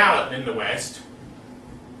 Conceptually, now in the West,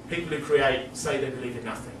 people who create say they believe in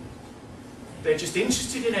nothing. They're just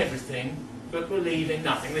interested in everything, but believe in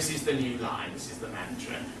nothing. This is the new line, this is the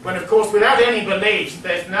mantra. When, of course, without any beliefs,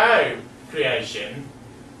 there's no creation,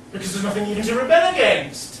 because there's nothing even to rebel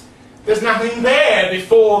against. There's nothing there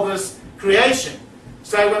before there's creation.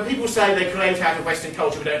 So when people say they create out of Western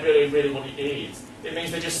culture but don't really what it is, It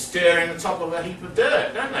means they're just stirring the top of a heap of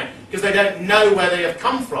dirt, don't they? Because they don't know where they have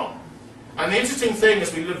come from. And the interesting thing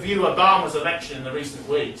as we review Obama's election in the recent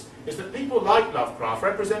weeks is that people like Lovecraft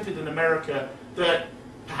represented an America that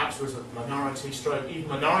perhaps was a minority stroke, even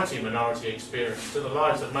minority experience to the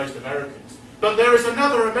lives of most Americans. But there is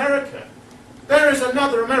another America. There is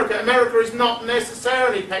another America. America is not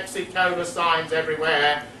necessarily Pepsi-Cola signs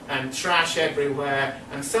everywhere and trash everywhere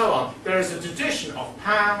and so on. There is a tradition of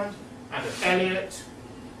Pound and of Eliot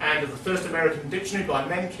and of the first American dictionary by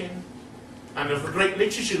Mencken and of the great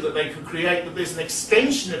literature that they could create, that there's an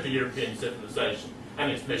extension of the European civilization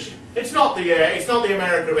and its mission. It's not the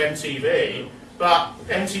America of MTV, but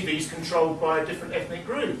MTV is controlled by a different ethnic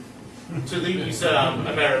group to these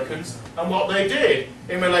Americans and what they did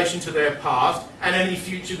in relation to their past and any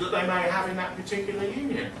future that they may have in that particular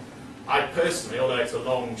union. I personally, although it's a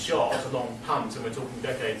long shot, a long punt, and we're talking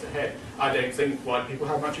decades ahead, I don't think white people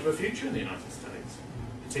have much of a future in the United States,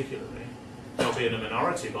 particularly. They'll be in a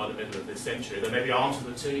minority by the middle of this century. They may be armed to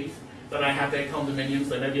the teeth, they may have their condominiums,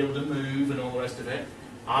 they may be able to move and all the rest of it.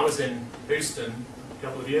 I was in Houston a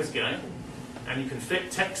couple of years ago, and you can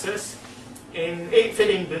fit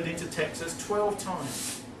England into Texas 12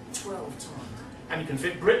 times. 12 times. And you can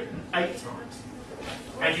fit Britain 8 times.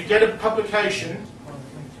 And you get a publication,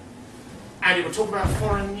 and it will talk about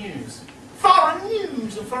foreign news. Foreign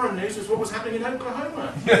news! And foreign news is what was happening in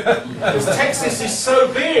Oklahoma. Because Texas is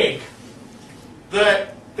so big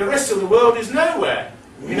that the rest of the world is nowhere.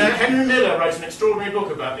 You know, Henry Miller wrote an extraordinary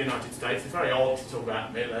book about the United States. It's very odd to talk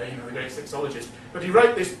about Miller, you know, the great sexologist. But he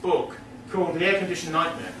wrote this book called The Air-Conditioned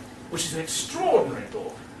Nightmare, which is an extraordinary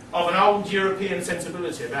book of an old European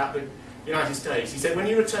sensibility about the United States. He said, when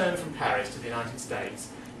you return from Paris to the United States,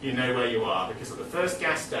 you know where you are, because at the first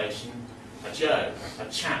gas station, a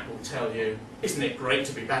chap will tell you, isn't it great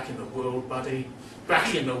to be back in the world, buddy?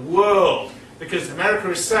 Back in the world! Because America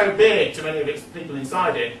is so big to many of its people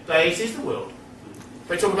inside it, it is the world.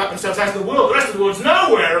 They talk about themselves as the world. The rest of the world's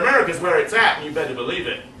nowhere. America's where it's at, and you better believe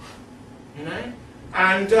it. You know?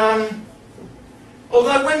 And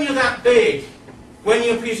although when you're that big, when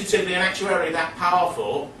you're putatively and actuarially that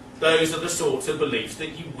powerful, those are the sorts of beliefs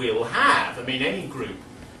that you will have. I mean, any group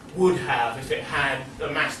would have if it had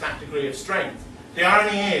amassed that degree of strength. The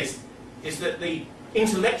irony is that the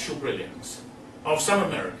intellectual brilliance of some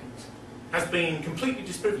Americans has been completely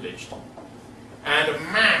disprivileged, and a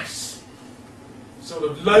mass sort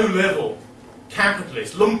of low-level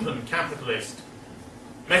capitalist, lumpen capitalist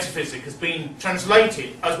metaphysic has been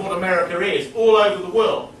translated as what America is all over the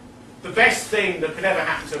world. The best thing that could ever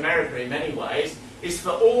happen to America in many ways is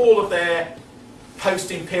for all of their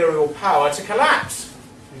post-imperial power to collapse,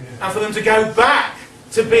 and for them to go back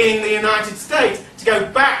to being the United States, to go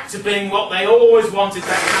back to being what they always wanted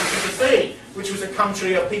that country to be, which was a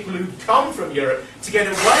country of people who'd come from Europe to get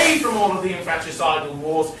away from all of the infratricidal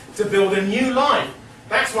wars to build a new life.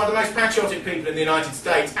 That's why the most patriotic people in the United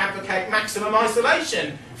States advocate maximum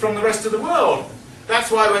isolation from the rest of the world.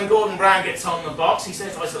 That's why when Gordon Brown gets on the box, he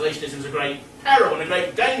says isolationism is a great peril and a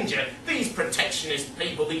great danger. These protectionist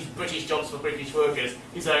people, these British jobs for British workers,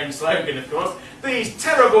 his own slogan, of course, these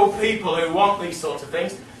terrible people who want these sorts of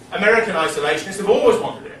things, American isolationists have always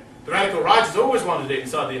wanted it. The radical right has always wanted it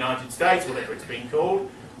inside the United States, whatever it's been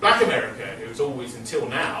called. Black America, who's always, until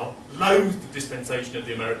now, loathed the dispensation of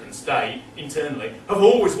the American state internally, have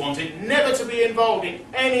always wanted never to be involved in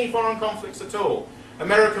any foreign conflicts at all.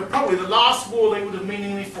 America, probably the last war they would have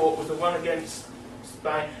meaningfully fought was the one against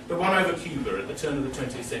Spain, the one over Cuba at the turn of the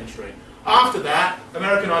 20th century. After that,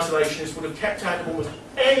 American isolationists would have kept out of almost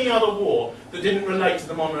any other war that didn't relate to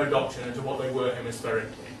the Monroe Doctrine and to what they were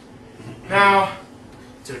hemispherically. Now,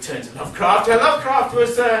 to return to Lovecraft, Lovecraft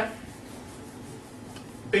was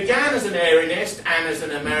began as an Aryanist and as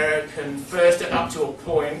an American first up to a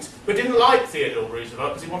point, but didn't like Theodore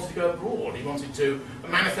Roosevelt because he wanted to go abroad. He wanted to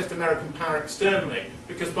manifest American power externally,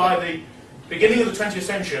 because by the beginning of the 20th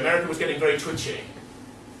century, America was getting very twitchy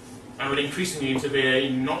and would increasingly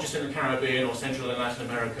intervene, not just in the Caribbean or Central and Latin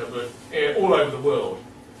America, but all over the world.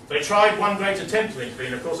 They tried one great attempt to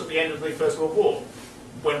intervene, of course, at the end of the First World War,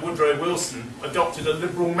 when Woodrow Wilson adopted a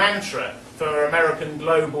liberal mantra for American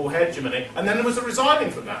global hegemony, and then there was a resigning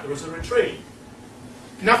from that, there was a retreat.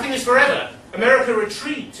 Nothing is forever. America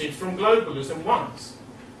retreated from globalism once.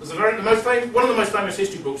 There's one of the most famous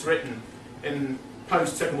history books written in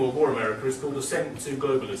post-Second World War America is called Ascent to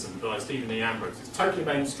Globalism by Stephen E. Ambrose. It's totally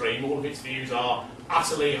mainstream, all of its views are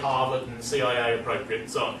utterly Harvard and CIA appropriate and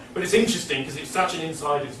so on. But it's interesting because it's such an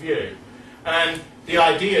insider's view. And the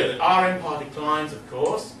idea that our empire declines, of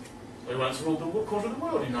course, we once ruled the quarter of the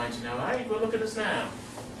world in 1908, well look at us now.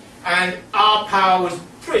 And our power was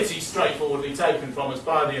pretty straightforwardly taken from us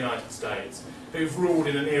by the United States, who've ruled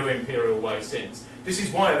in a neo-imperial way since. This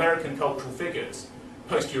is why American cultural figures,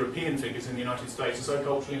 post-European figures in the United States, are so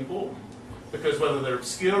culturally important. Because whether they're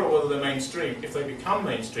obscure or whether they're mainstream, if they become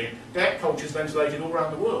mainstream, their culture is ventilated all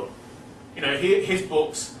around the world. You know, his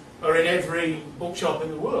books are in every bookshop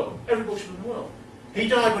in the world. Every bookshop in the world. He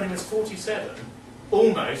died when he was 47,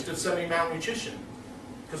 almost, of semi-malnutrition.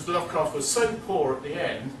 Because Lovecraft was so poor at the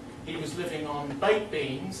end, he was living on baked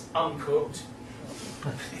beans, uncooked.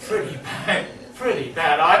 Pretty bad. Pretty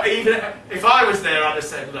bad. Even if I was there, I'd have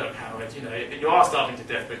said, look, Howard, you know, you are starving to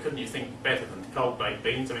death, but couldn't you think better than cold baked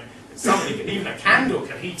beans? I mean, somebody, even a candle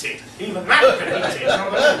can heat it. Even that can heat it. You know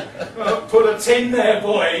what I mean? Put a tin there,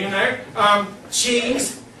 boy, you know.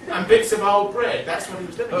 Cheese and bits of old bread. That's what he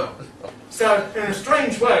was living on. So, in a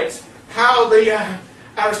strange way, it's how the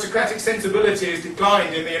aristocratic sensibilities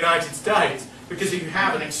declined in the United States, because you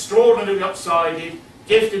have an extraordinarily lopsided,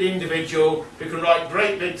 gifted individual who can write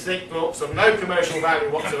great big thick books of no commercial value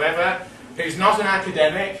whatsoever, who's not an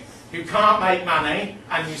academic, who can't make money,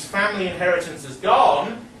 and whose family inheritance is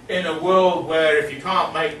gone, in a world where if you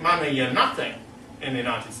can't make money, you're nothing in the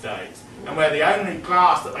United States, and where the only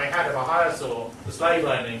class that they had of a higher sort, the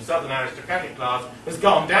slave-owning southern aristocratic class, has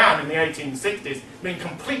gone down in the 1860s, been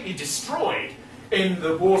completely destroyed in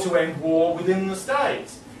the war-to-end war within the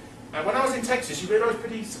States. And when I was in Texas, you realise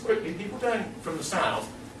pretty quickly people don't, from the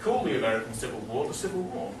South, call the American Civil War the Civil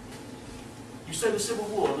War. You say the Civil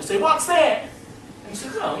War, and they say, what's that? And you say,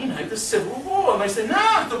 well, you know, the Civil War. And they say,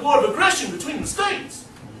 no, the war of aggression between the states.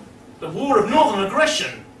 The war of northern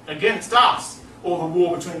aggression against us, or the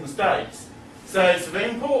war between the states. So it's very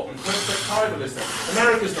important, tribalism.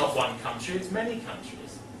 America's not one country, it's many countries.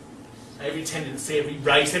 Every tendency, every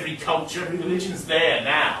race, every culture, every religion's there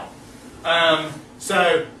now.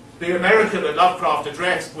 So the America that Lovecraft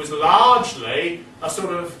addressed was largely a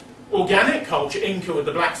sort of organic culture, Inca with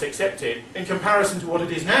the blacks accepted, in comparison to what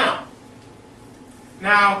it is now.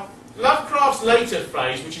 Now, Lovecraft's later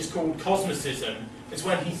phrase, which is called cosmicism, is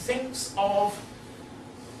when he thinks of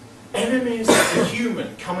enemies of the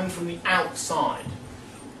human coming from the outside.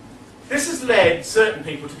 This has led certain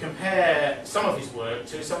people to compare some of his work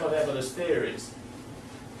to some of Evoler's theories.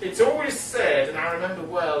 It's always said, and I remember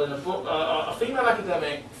well, in a book, a female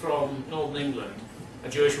academic from Northern England, a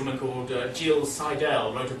Jewish woman called Jill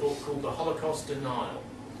Seidel, wrote a book called The Holocaust Denial.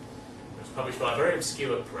 It was published by a very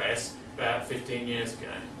obscure press about 15 years ago.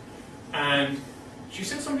 And she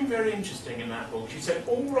said something very interesting in that book. She said,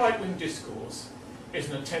 all right-wing discourse is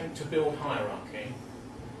an attempt to build hierarchy,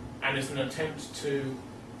 and is an attempt to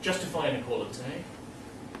justify inequality,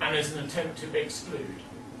 and is an attempt to exclude,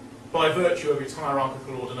 by virtue of its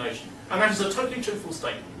hierarchical ordination. And that is a totally truthful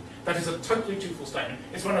statement. That is a totally truthful statement.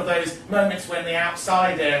 It's one of those moments when the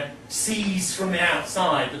outsider sees from the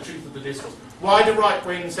outside the truth of the discourse. Why do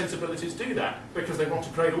right-wing sensibilities do that? Because they want to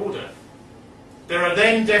create order. There are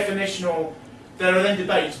then debates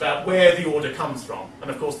about where the order comes from. And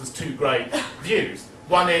of course there's two great views.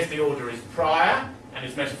 One is the order is prior and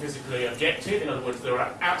is metaphysically objective. In other words, there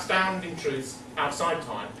are outstanding truths outside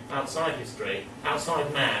time, outside history,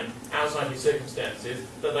 outside man, outside his circumstances,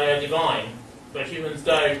 that they are divine. But humans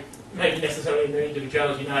don't, maybe necessarily in their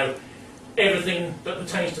individuality, know everything that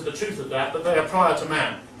pertains to the truth of that, but they are prior to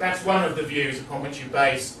man. That's one of the views upon which you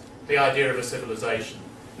base the idea of a civilization.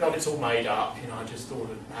 Not it's all made up, you know, I just thought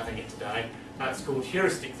of having it today. That's called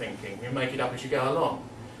heuristic thinking. You make it up as you go along.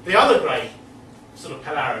 The other great sort of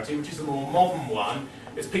polarity, which is the more modern one,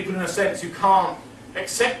 is people in a sense who can't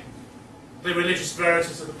accept the religious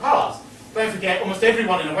verities of the past. Don't forget, almost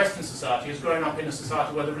everyone in a Western society has grown up in a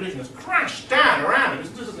society where the religion has crashed down around them.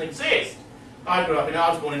 It doesn't exist. I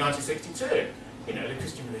was born in 1962. You know, the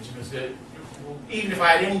Christian religion was, even if I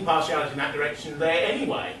had any partiality in that direction there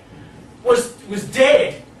anyway, was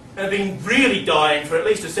dead and been really dying for at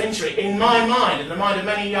least a century, in my mind, in the mind of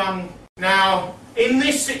many young. Now, in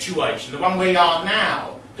this situation, the one we are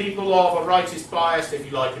now, people of a rightist bias, if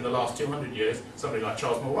you like, in the last 200 years, somebody like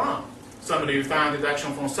Charles Maurras, somebody who founded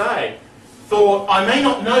Action Française, thought, I may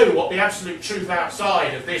not know what the absolute truth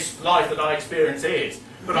outside of this life that I experience is,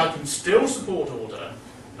 but I can still support order,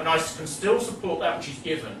 and I can still support that which is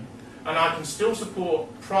given, and I can still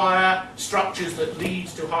support prior structures that lead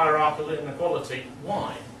to hierarchical inequality.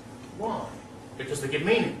 Why? Why? Because they give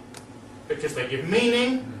meaning. Because they give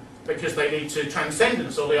meaning, because they lead to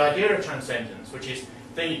transcendence, or the idea of transcendence, which is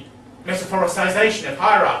the metaphoricization of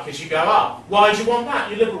hierarchy as you go up. Why do you want that?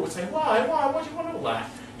 Your liberal would say, why? Why do you want all that?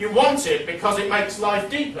 You want it because it makes life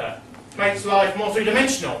deeper, makes life more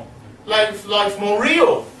three-dimensional, makes life more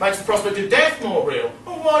real, makes the prospect of death more real.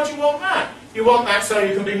 Well, why do you want that? You want that so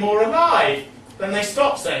you can be more alive. Then they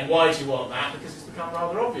stop saying, why do you want that? Because it's become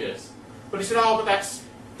rather obvious. But he said, oh, but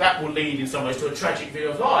that will lead in some ways to a tragic view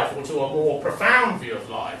of life, or to a more profound view of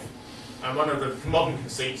life. And one of the modern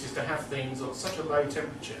conceits is to have things at such a low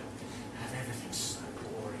temperature, have everything so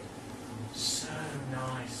boring, so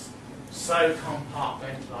nice, so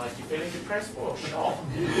compartmentalised. You're feeling depressed? Well, shock.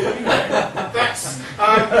 You know, that's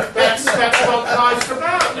what life's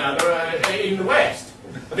about now in the West.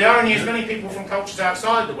 But the irony is many people from cultures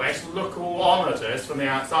outside the West look all on at us from the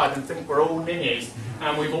outside and think we're all ninnies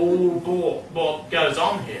and we've all bought what goes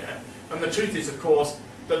on here. And the truth is, of course,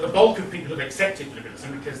 that the bulk of people have accepted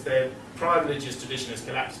liberalism because their prior religious tradition has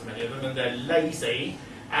collapsed for many of them, and they're lazy,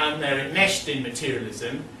 and they're enmeshed in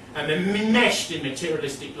materialism, and they're enmeshed in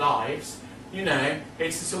materialistic lives. You know,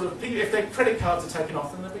 it's the sort of people, if their credit cards are taken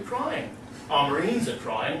off them, they'll be crying. Our Marines are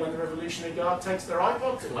crying when the Revolutionary Guard takes their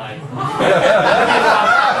iPods away. Many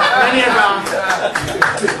of them.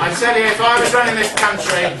 I tell you, if I was running this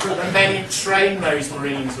country, and then train those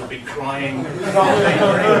Marines would be crying, not the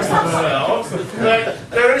Marines themselves.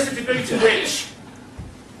 But there is a degree to which,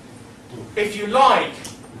 if you like,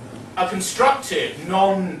 a constructive,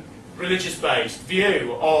 non-religious-based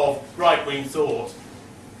view of right-wing thought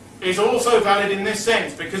is also valid in this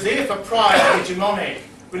sense, because if a prior hegemonic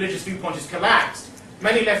religious viewpoint is collapsed,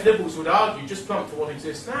 many left liberals would argue just plump for what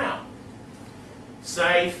exists now.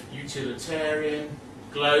 Safe, utilitarian,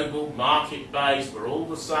 global, market-based, we're all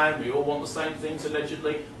the same, we all want the same things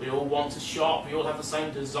allegedly, we all want to shop, we all have the same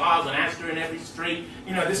desires, an Asda in every street,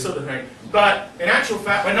 you know, this sort of thing. But in actual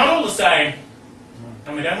fact, we're not all the same,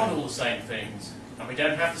 and we don't want all the same things, and we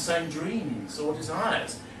don't have the same dreams or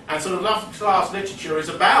desires. And sort of left-class literature is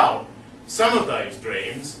about some of those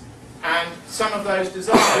dreams and some of those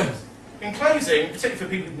desires. In closing, particularly for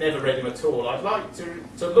people who've never read him at all, I'd like to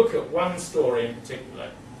look at one story in particular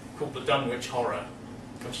called The Dunwich Horror,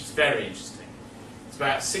 which is very interesting. It's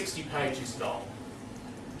about 60 pages long.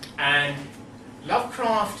 And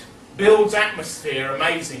Lovecraft builds atmosphere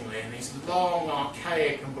amazingly in these long,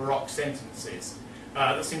 archaic and baroque sentences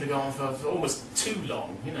that seem to go on for almost too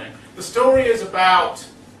long. You know, the story is about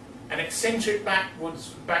an eccentric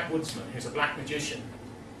backwoodsman who's a black magician,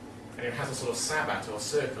 and who has a sort of sabbat or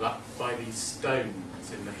circle up by these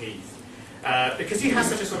stones in the heath. Because he has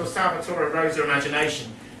such a sort of Salvatore Rosa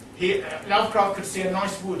imagination, Lovecraft could see a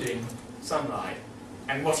nice wood in sunlight,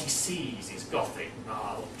 and what he sees is Gothic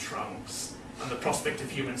gnarled trunks and the prospect of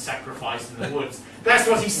human sacrifice in the woods. That's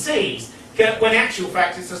what he sees, when in actual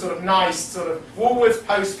fact it's a sort of nice sort of Woolworth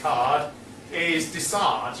postcard is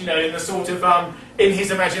Dessart, you know, in the sort of, in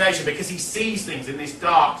his imagination, because he sees things in this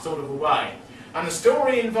dark sort of a way. And the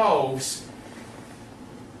story involves,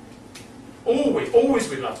 always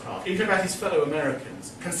with Lovecraft, even about his fellow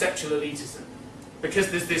Americans, conceptual elitism.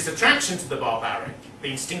 Because there's this attraction to the barbaric,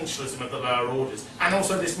 the instinctualism of the lower orders, and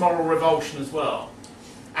also this moral revulsion as well.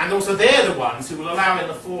 And also they're the ones who will allow in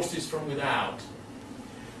the forces from without.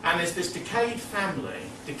 And there's this decayed family,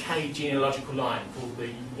 decayed genealogical line called the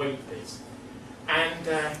Whateleys.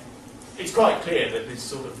 And it's quite clear that this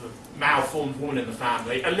sort of malformed woman in the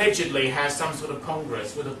family allegedly has some sort of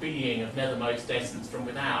congress with a being of nethermost essence from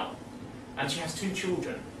without. And she has 2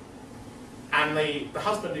 children. And the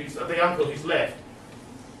husband, the uncle who's left,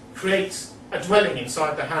 creates a dwelling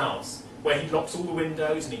inside the house where he locks all the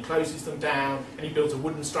windows and he closes them down and he builds a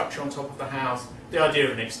wooden structure on top of the house. The idea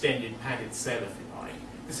of an extended padded cell, if you like.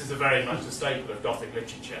 This is very much a staple of Gothic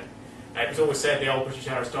literature. It was always said, the old British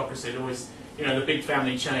aristocracy had always, you know, the big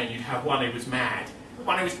family chain, you'd have one who was mad,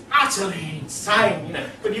 one who was utterly insane, you know,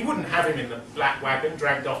 but you wouldn't have him in the black wagon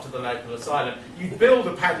dragged off to the local asylum. You'd build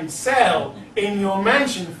a padded cell in your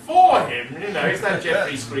mansion for him, you know, is that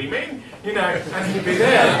Geoffrey screaming? You know, and he'd be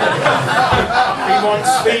there. He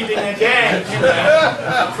wants feeding again, you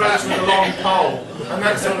know, approach with a long pole, and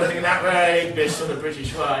that sort of thing, in that very English sort of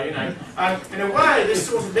British way, you know. And in a way, this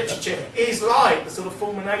sort of literature is like the sort of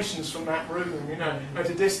fulminations from that room, you know, at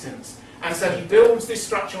a distance. And so he builds this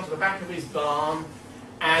structure onto the back of his barn,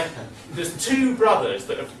 and there's 2 brothers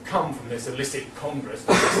that have come from this illicit congress,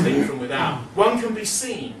 this thing from without. One can be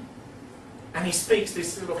seen, and he speaks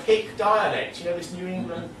this sort of hick dialect, you know, this New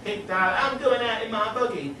England hick dialect. I'm going out in my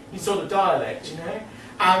buggy, his sort of dialect, you know.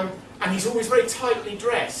 And he's always very tightly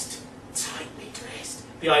dressed. Tightly dressed.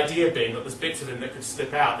 The idea being that there's bits of him that could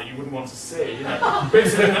slip out that you wouldn't want to see, you know.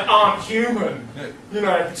 Bits of him that aren't human, you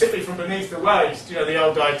know, particularly from beneath the waist, you know, the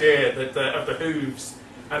old idea that of the hooves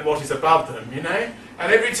and what is above them, you know.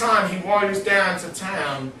 And every time he wanders down to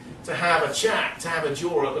town to have a chat, to have a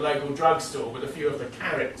jaw at the local drugstore with a few of the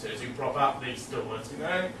characters who prop up these stores,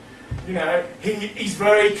 you know, he's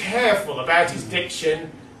very careful about his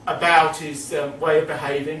diction about his way of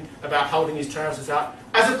behaving, about holding his trousers up,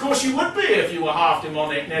 as of course you would be if you were half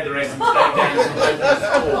demonic Nether Essence going down to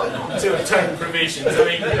the store to obtain provisions. I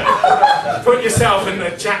mean, you know, put yourself in the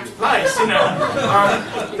chap's place, you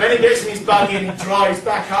know. Then he gets in his buggy and he drives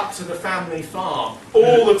back up to the family farm.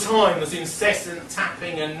 All the time there's incessant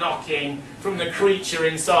tapping and knocking from the creature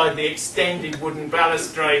inside the extended wooden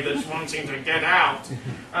balustrade that's wanting to get out.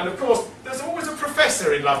 And of course, there's always a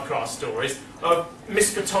professor in Lovecraft stories of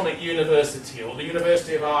Miskatonic University or the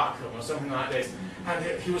University of Arkham or something like this. And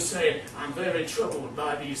he was saying, I'm very troubled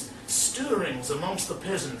by these stirrings amongst the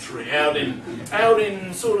peasantry out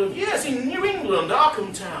in sort of, yes, in New England,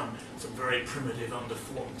 Arkham Town. Some very primitive,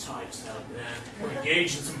 underformed types out there,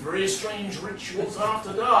 engaged in some very strange rituals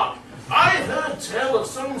after dark. I've heard tell of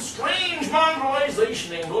some strange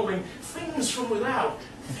mongrelization involving things from without,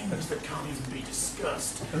 things that can't even be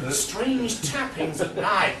discussed. Strange tappings at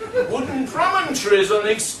night, wooden promontories and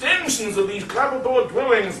extensions of these clapperboard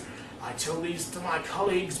dwellings. I tell these to my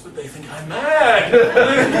colleagues, but they think I'm mad.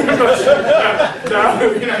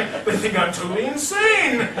 No, you know, they think I'm totally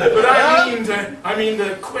insane. But I mean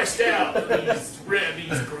to quest out these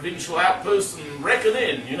provincial outposts and reckon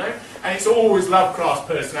in, you know. And it's always Lovecraft's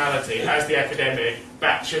personality as the academic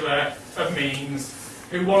bachelor of means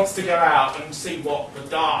who wants to go out and see what the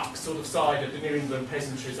dark sort of side of the New England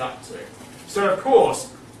peasantry is up to. So of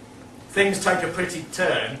course, things take a pretty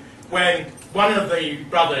turn when one of the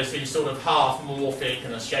brothers, who's sort of half morphic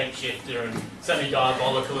and a shapeshifter and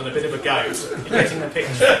semi-diabolical and a bit of a goat, you're getting the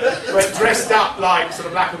picture, but dressed up like sort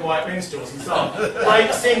of black and white minstrels and so on,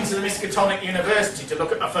 breaks into the Miskatonic University to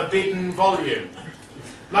look at a forbidden volume.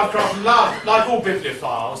 Lovecraft loved, like all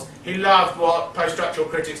bibliophiles, he loved what post-structural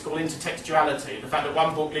critics call intertextuality, the fact that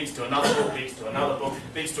one book leads to another book, leads to another book,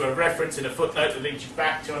 leads to a reference in a footnote that leads you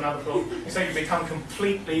back to another book, so you become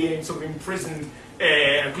completely sort of imprisoned,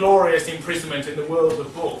 a glorious imprisonment in the world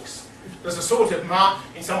of books. There's a sort of,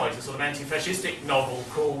 in some ways, a sort of anti-fascistic novel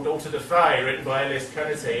called Alter de Fey, written by Elias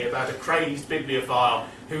Canetti, about a crazed bibliophile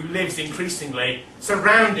who lives increasingly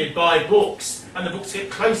surrounded by books, and the books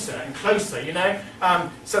get closer and closer, you know,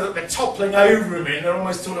 so that they're toppling over him, and they're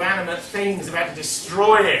almost sort of animate things about to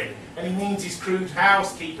destroy him, and he needs his crude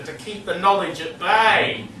housekeeper to keep the knowledge at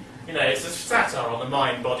bay. You know, it's a satire on the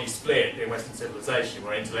mind-body split in Western civilization,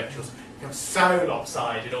 where intellectuals become so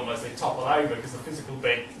lopsided almost they topple over because the physical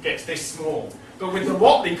bit gets this small. But with the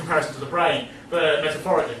Whatley, in comparison to the brain, but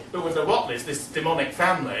metaphorically, but with the Whatleys, this demonic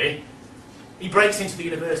family, he breaks into the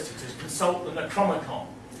university to consult the Necronomicon,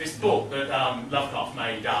 this book that Lovecraft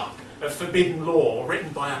made up, of forbidden lore, written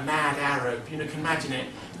by a mad Arab. You know, can imagine it,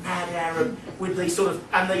 mad Arab with the sort of,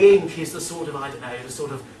 and the ink is the sort of, I don't know, the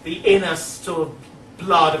sort of, the inner sort of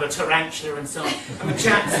blood of a tarantula and so on. And the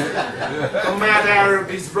chap's, the mad Arab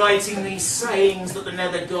is writing these sayings that the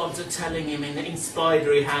nether gods are telling him in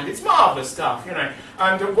spidery hand. It's marvellous stuff, you know.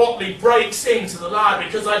 And Whatley breaks into the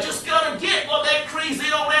library because I just got to get what that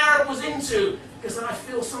crazy old Arab was into. Because I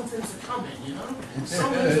feel something's a-coming, you know?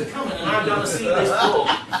 Something's a-coming, and I've got to see this book,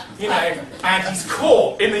 you know? And he's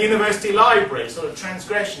caught in the university library, sort of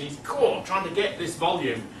transgression. He's caught trying to get this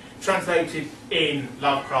volume translated in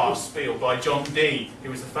Lovecraft's Spiel by John Dee,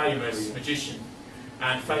 who was a famous magician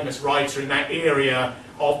and famous writer in that area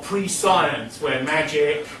of pre-science, where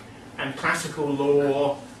magic and classical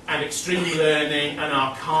law and extreme learning and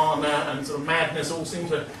arcana and sort of madness all seem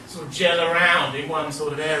to sort of gel around in one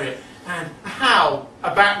sort of area. And how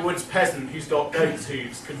a backwoods peasant who's got goat's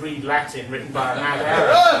hooves could read Latin written by a mad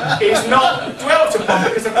Arab is not dwelt upon,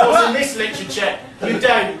 because of course in this literature you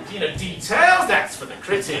don't, you know, details, that's for the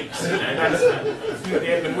critics, you know, that's for the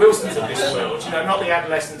Edmund Wilsons of this world, you know, not the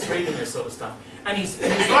adolescents reading this sort of stuff. And he's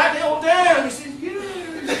writing it all down, he says,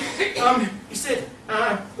 yeah. He said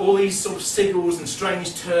all these sort of sigils and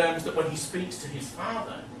strange terms that when he speaks to his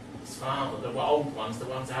father, the old ones, the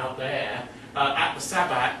ones out there, at the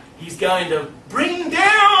Sabbat, he's going to bring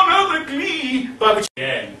down other glee, by which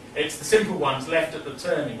again, it's the simple ones left at the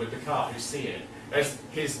turning with the cart who see it. As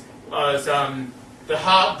the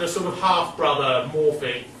sort of half-brother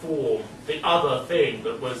morphic form, the other thing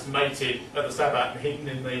that was mated at the Sabbat and hidden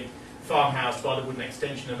in the farmhouse by the wooden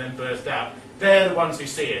extension and then burst out. They're the ones who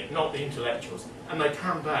see it, not the intellectuals. And they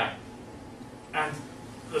come back, and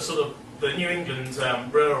the sort of the New England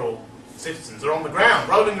rural citizens are on the ground,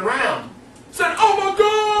 rolling around, saying, oh my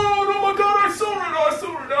God, I saw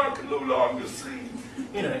it, I can no longer see.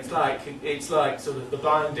 You know, it's like sort of the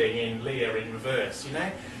binding in Lear in reverse, you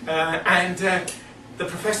know? The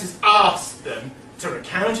professors asked them to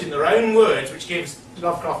recount in their own words, which gives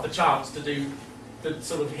Lovecraft the chance to do the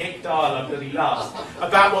sort of hick dialogue that he loves,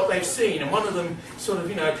 about what they've seen. And one of them, sort of,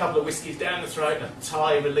 you know, a couple of whiskies down the throat and a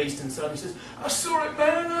tie released and so on. He says, "I saw it,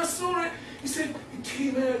 man, I saw it." He said, "It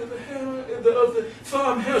came out of the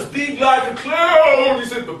farmhouse, big like a cloud." He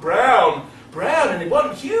said, "But brown, and it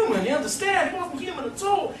wasn't human, you understand? It wasn't human at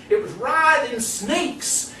all. It was writhing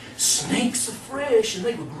snakes. Snakes afresh, and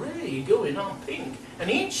they were grey, going on pink.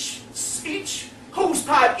 And each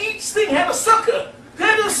hosepipe, each thing had a sucker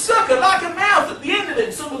like a mouth at the end of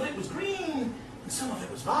it. Some of it was green, and some of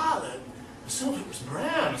it was violet, and some of it was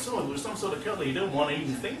brown, and some of it was some sort of colour you don't want to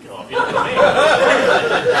even think of, you know what I mean?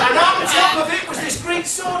 And on top of it was this great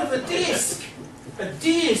sort of a disc. A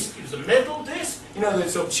disc. It was a metal disc. You know, the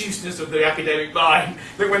sort of obtuseness of the academic mind,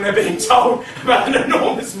 that when they're being told about an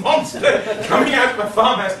enormous monster coming out of a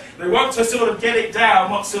farmhouse, they want to sort of get it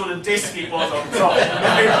down what sort of disc it was on top.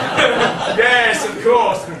 Yes, of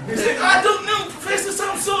course. He said, "I don't know, Professor,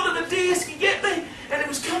 some sort of a disc, you get me?" And it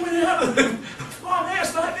was coming out of the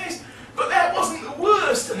farmhouse like this. But that wasn't the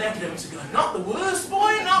worst. And the academics are going, "Not the worst,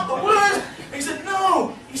 boy, not the worst." And he said,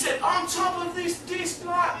 "No." He said, "On top of this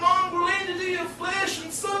disc-like mongrel entity of flesh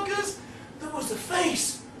and suckers, there was a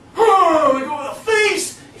face." "Oh, we got a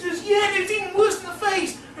face." He says, "Yeah, it's even worse than the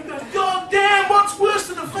face." And he goes, "God damn, what's worse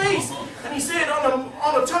than a face?" And he said, on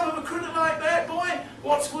the top of a critter like that, boy,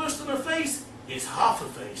 what's worse than a face is half a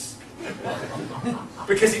face.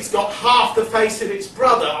 Because it's got half the face of its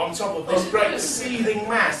brother on top of this great seething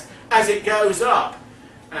mass as it goes up.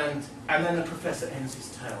 And then the professor ends his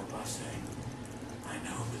tale by saying, "I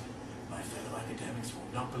know that my fellow academics will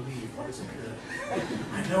not believe what has occurred.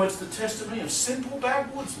 I know it's the testimony of simple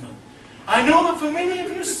backwoodsmen. I know that for many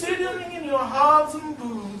of you sitting in your hearths and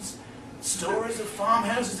booths, stories of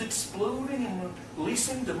farmhouses exploding and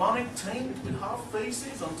releasing demonic taint with half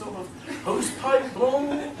faces on top of hosepipe blown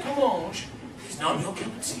blancmange is not your cup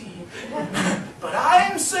of tea. But I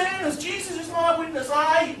am saying, as Jesus is my witness,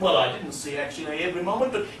 I didn't see actually every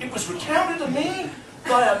moment, but it was recounted to me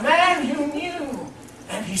by a man who knew,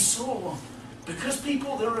 and he saw, because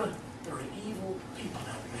people, there are evil people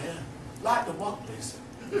out there, like the Wobblies,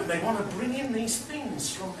 and they want to bring in these things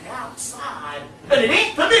from the outside, and it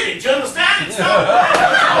ain't permitted, do you understand? It's not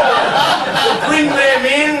to bring them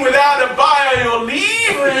in without a buyer or leave."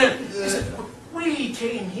 He said, "We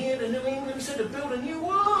came here to New England," he said, "to build a new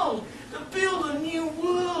world,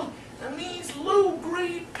 and these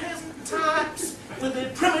low-grade peasant types with their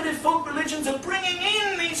primitive folk religions are bringing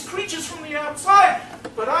in these creatures from the outside.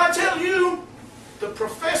 But I tell you, the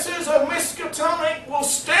professors of Miskatonic will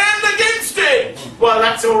stand against it." Well,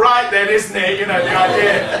 that's all right then, isn't it? You know, the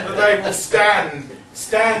idea that they will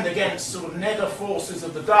stand against sort of nether forces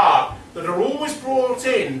of the dark that are always brought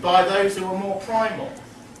in by those who are more primal.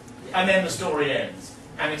 And then the story ends.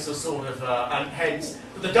 And it's a sort of, and hence,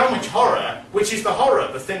 the Dunwich Horror, which is the horror,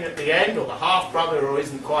 the thing at the end, or the half-brother who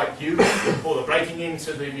isn't quite human, or the breaking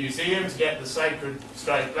into the museum to get the sacred,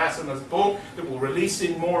 strange, blasphemous book that will release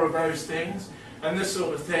in more of those things, and this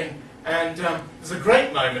sort of thing. And there's a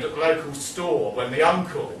great moment at the local store when the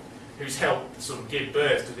uncle, who's helped sort of give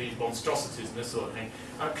birth to these monstrosities and this sort of thing,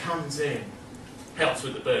 comes in, helps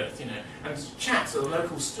with the birth, you know, and chats at the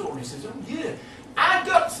local store, and he says, "Oh yeah, I've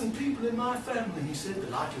got some people in my family," he said,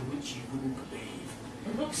 "the like of which you wouldn't believe."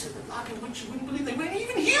 He said, "The like of which you wouldn't believe. They weren't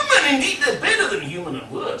even human. Indeed, they're better than human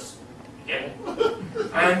and worse." Yeah.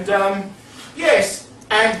 And, yes,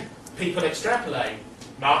 and people extrapolate.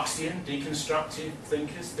 Marxian, deconstructive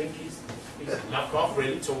thinkers, Lovecraft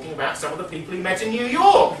really talking about some of the people he met in New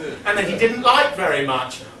York and that he didn't like very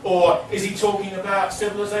much. Or is he talking about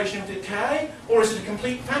civilization decay? Or is it a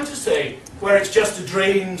complete fantasy where it's just a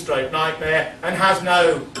dream stroke nightmare and has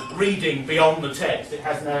no reading beyond the text? It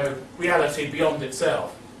has no reality beyond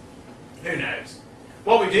itself. Who knows?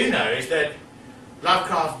 What we do know is that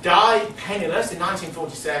Lovecraft died penniless in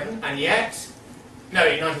 1947, and yet, no,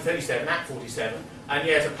 in 1937, at 47, and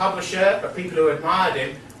yet a publisher of people who admired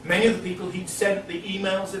him, many of the people he'd sent the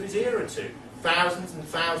emails of his era to, thousands and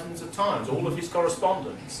thousands of times, all of his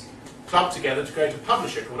correspondence, clubbed together to create a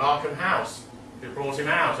publisher called Arkham House, who brought him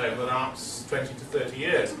out over the last 20 to 30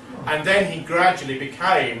 years. And then he gradually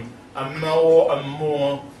became a more and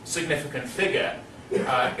more significant figure.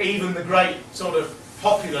 Even the great sort of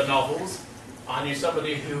popular novels, I knew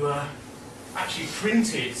somebody who actually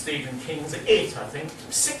printed Stephen King's It, I think.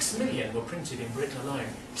 6 million were printed in Britain alone.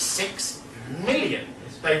 6 million!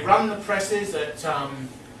 They run the presses at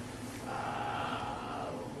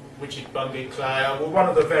Richard Bungay Clare, well, one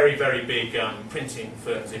of the very, very big printing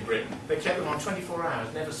firms in Britain. They kept them on 24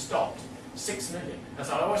 hours, never stopped. 6 million. And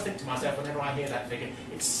so I always think to myself, whenever I hear that figure,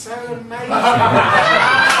 it's so amazing how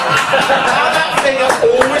that figure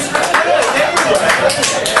always recurs everywhere.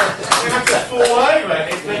 You have to fall over and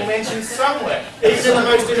it's been mentioned somewhere. Even in the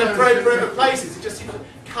most inappropriate of places, it just seems to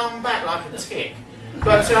come back like a tick.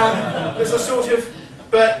 But there's a sort of...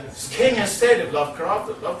 But King has said of Lovecraft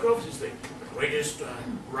that Lovecraft is the greatest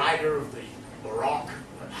writer of the baroque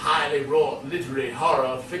and highly wrought literary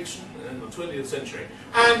horror fiction in the 20th century.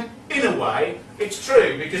 And in a way, it's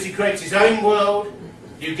true, because he creates his own world,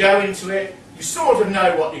 you go into it, you sort of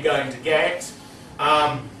know what you're going to get.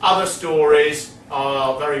 Other stories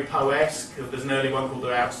are very poesque. There's an early one called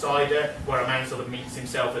The Outsider, where a man sort of meets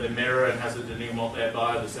himself in a mirror and has a denouement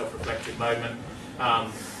thereby, the self-reflective moment.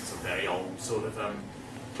 It's a very old sort of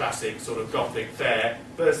classic sort of Gothic fare.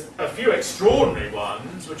 There's a few extraordinary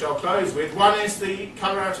ones, which I'll close with. One is The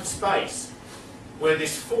Colour Out of Space, where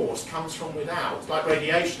this force comes from without, like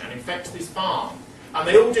radiation, and infects this farm. And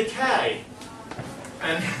they all decay.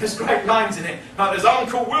 And there's great lines in it. Like there's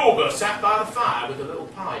Uncle Wilbur sat by the fire with a little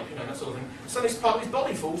pipe, you know, that sort of thing. Suddenly part of his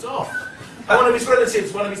body falls off. And one of his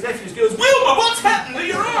relatives, one of his nephews goes, "Wilbur, what's happened to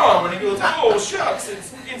your arm?" And he goes, "Oh, shucks,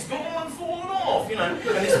 it's gone and fallen off," you know.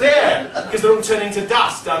 And it's there, because they're all turning to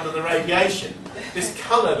dust under the radiation. This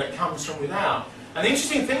colour that comes from without. And the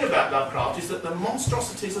interesting thing about Lovecraft is that the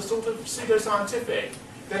monstrosities are sort of pseudo-scientific.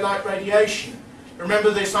 They're like radiation. Remember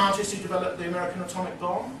the scientists who developed the American atomic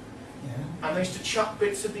bomb? Yeah. And they used to chuck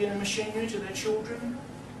bits of the inner machinery to their children?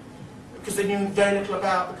 Because they knew very little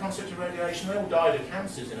about the concept of radiation. They all died of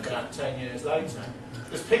cancers in about 10 years later.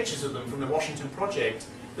 There's pictures of them from the Washington Project.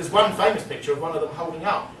 There's one famous picture of one of them holding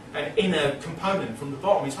up an inner component from the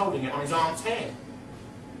bomb. He's holding it on his aunt's head.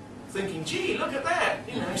 Thinking, gee, look at that,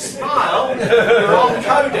 you know, smile, you're on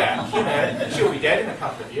Kodak, you know, she'll be dead in a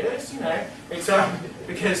couple of years, you know. It's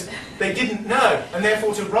because they didn't know. And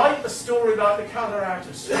therefore to write a story like The Colour Out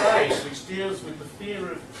of Space, which deals with the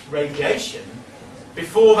fear of radiation,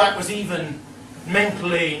 before that was even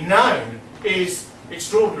mentally known, is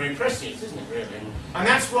extraordinary prescience, isn't it, really? And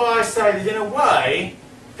that's why I say that in a way,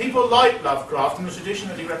 people like Lovecraft and the tradition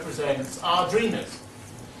that he represents are dreamers.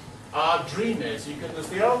 Are dreamers. There's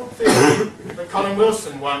the old theory that Colin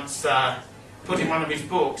Wilson once put in one of his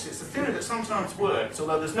books. It's a theory that sometimes works,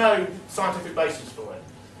 although there's no scientific basis for it.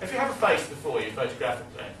 If you have a face before you,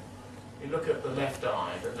 photographically, you look at the left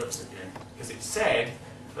eye that looks at you, because it's said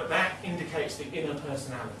that that indicates the inner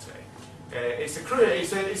personality.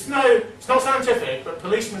 It's not scientific, but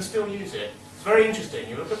policemen still use it. It's very interesting.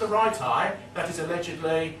 You look at the right eye, that is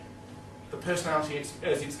allegedly the personality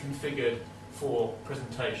as it's configured for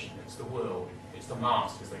presentation. It's the world, it's the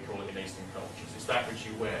mask, as they call it in Eastern cultures. It's that which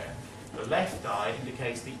you wear. The left eye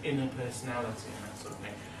indicates the inner personality and that sort of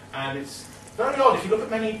thing. And it's very odd. If you look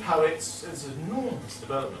at many poets, there's an enormous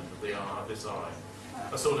development of the art of this eye.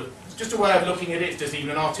 It's just a way of looking at it. It's just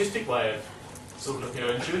even an artistic way of sort of looking,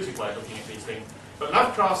 an intuitive way of looking at these things. But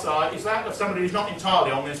Lovecraft's eye is that of somebody who's not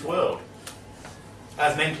entirely on this world,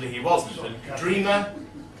 as mentally he wasn't. A dreamer,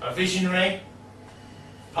 a visionary,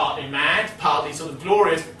 partly mad, partly sort of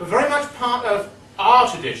glorious, but very much part of our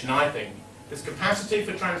tradition, I think. This capacity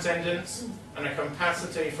for transcendence and a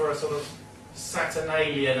capacity for a sort of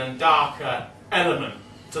Saturnalian and darker element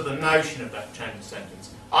to the notion of that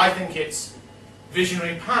transcendence. I think it's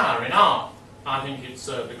visionary power in art. I think it's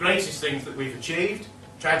the greatest things that we've achieved,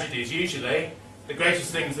 tragedies usually, the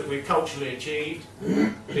greatest things that we've culturally achieved,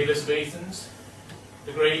 the Elizabethans,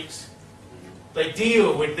 the Greeks. They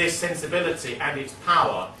deal with this sensibility and its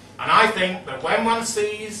power. And I think that when one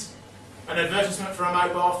sees an advertisement for a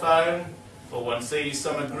mobile phone, or one sees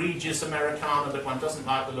some egregious Americana that one doesn't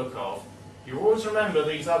like the look of, you always remember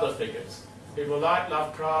these other figures. People like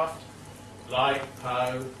Lovecraft, like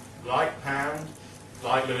Poe, like Pound,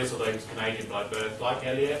 like Lewis, although he was Canadian by birth, like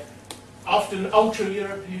Eliot. Often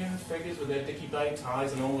ultra-European figures with their Dicky Bay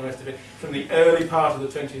ties and all the rest of it from the early part of the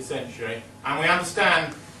 20th century. And we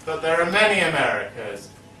understand that there are many Americas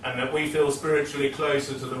and that we feel spiritually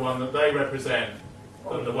closer to the one that they represent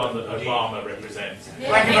than the one that Obama represents.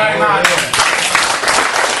 Thank you very much.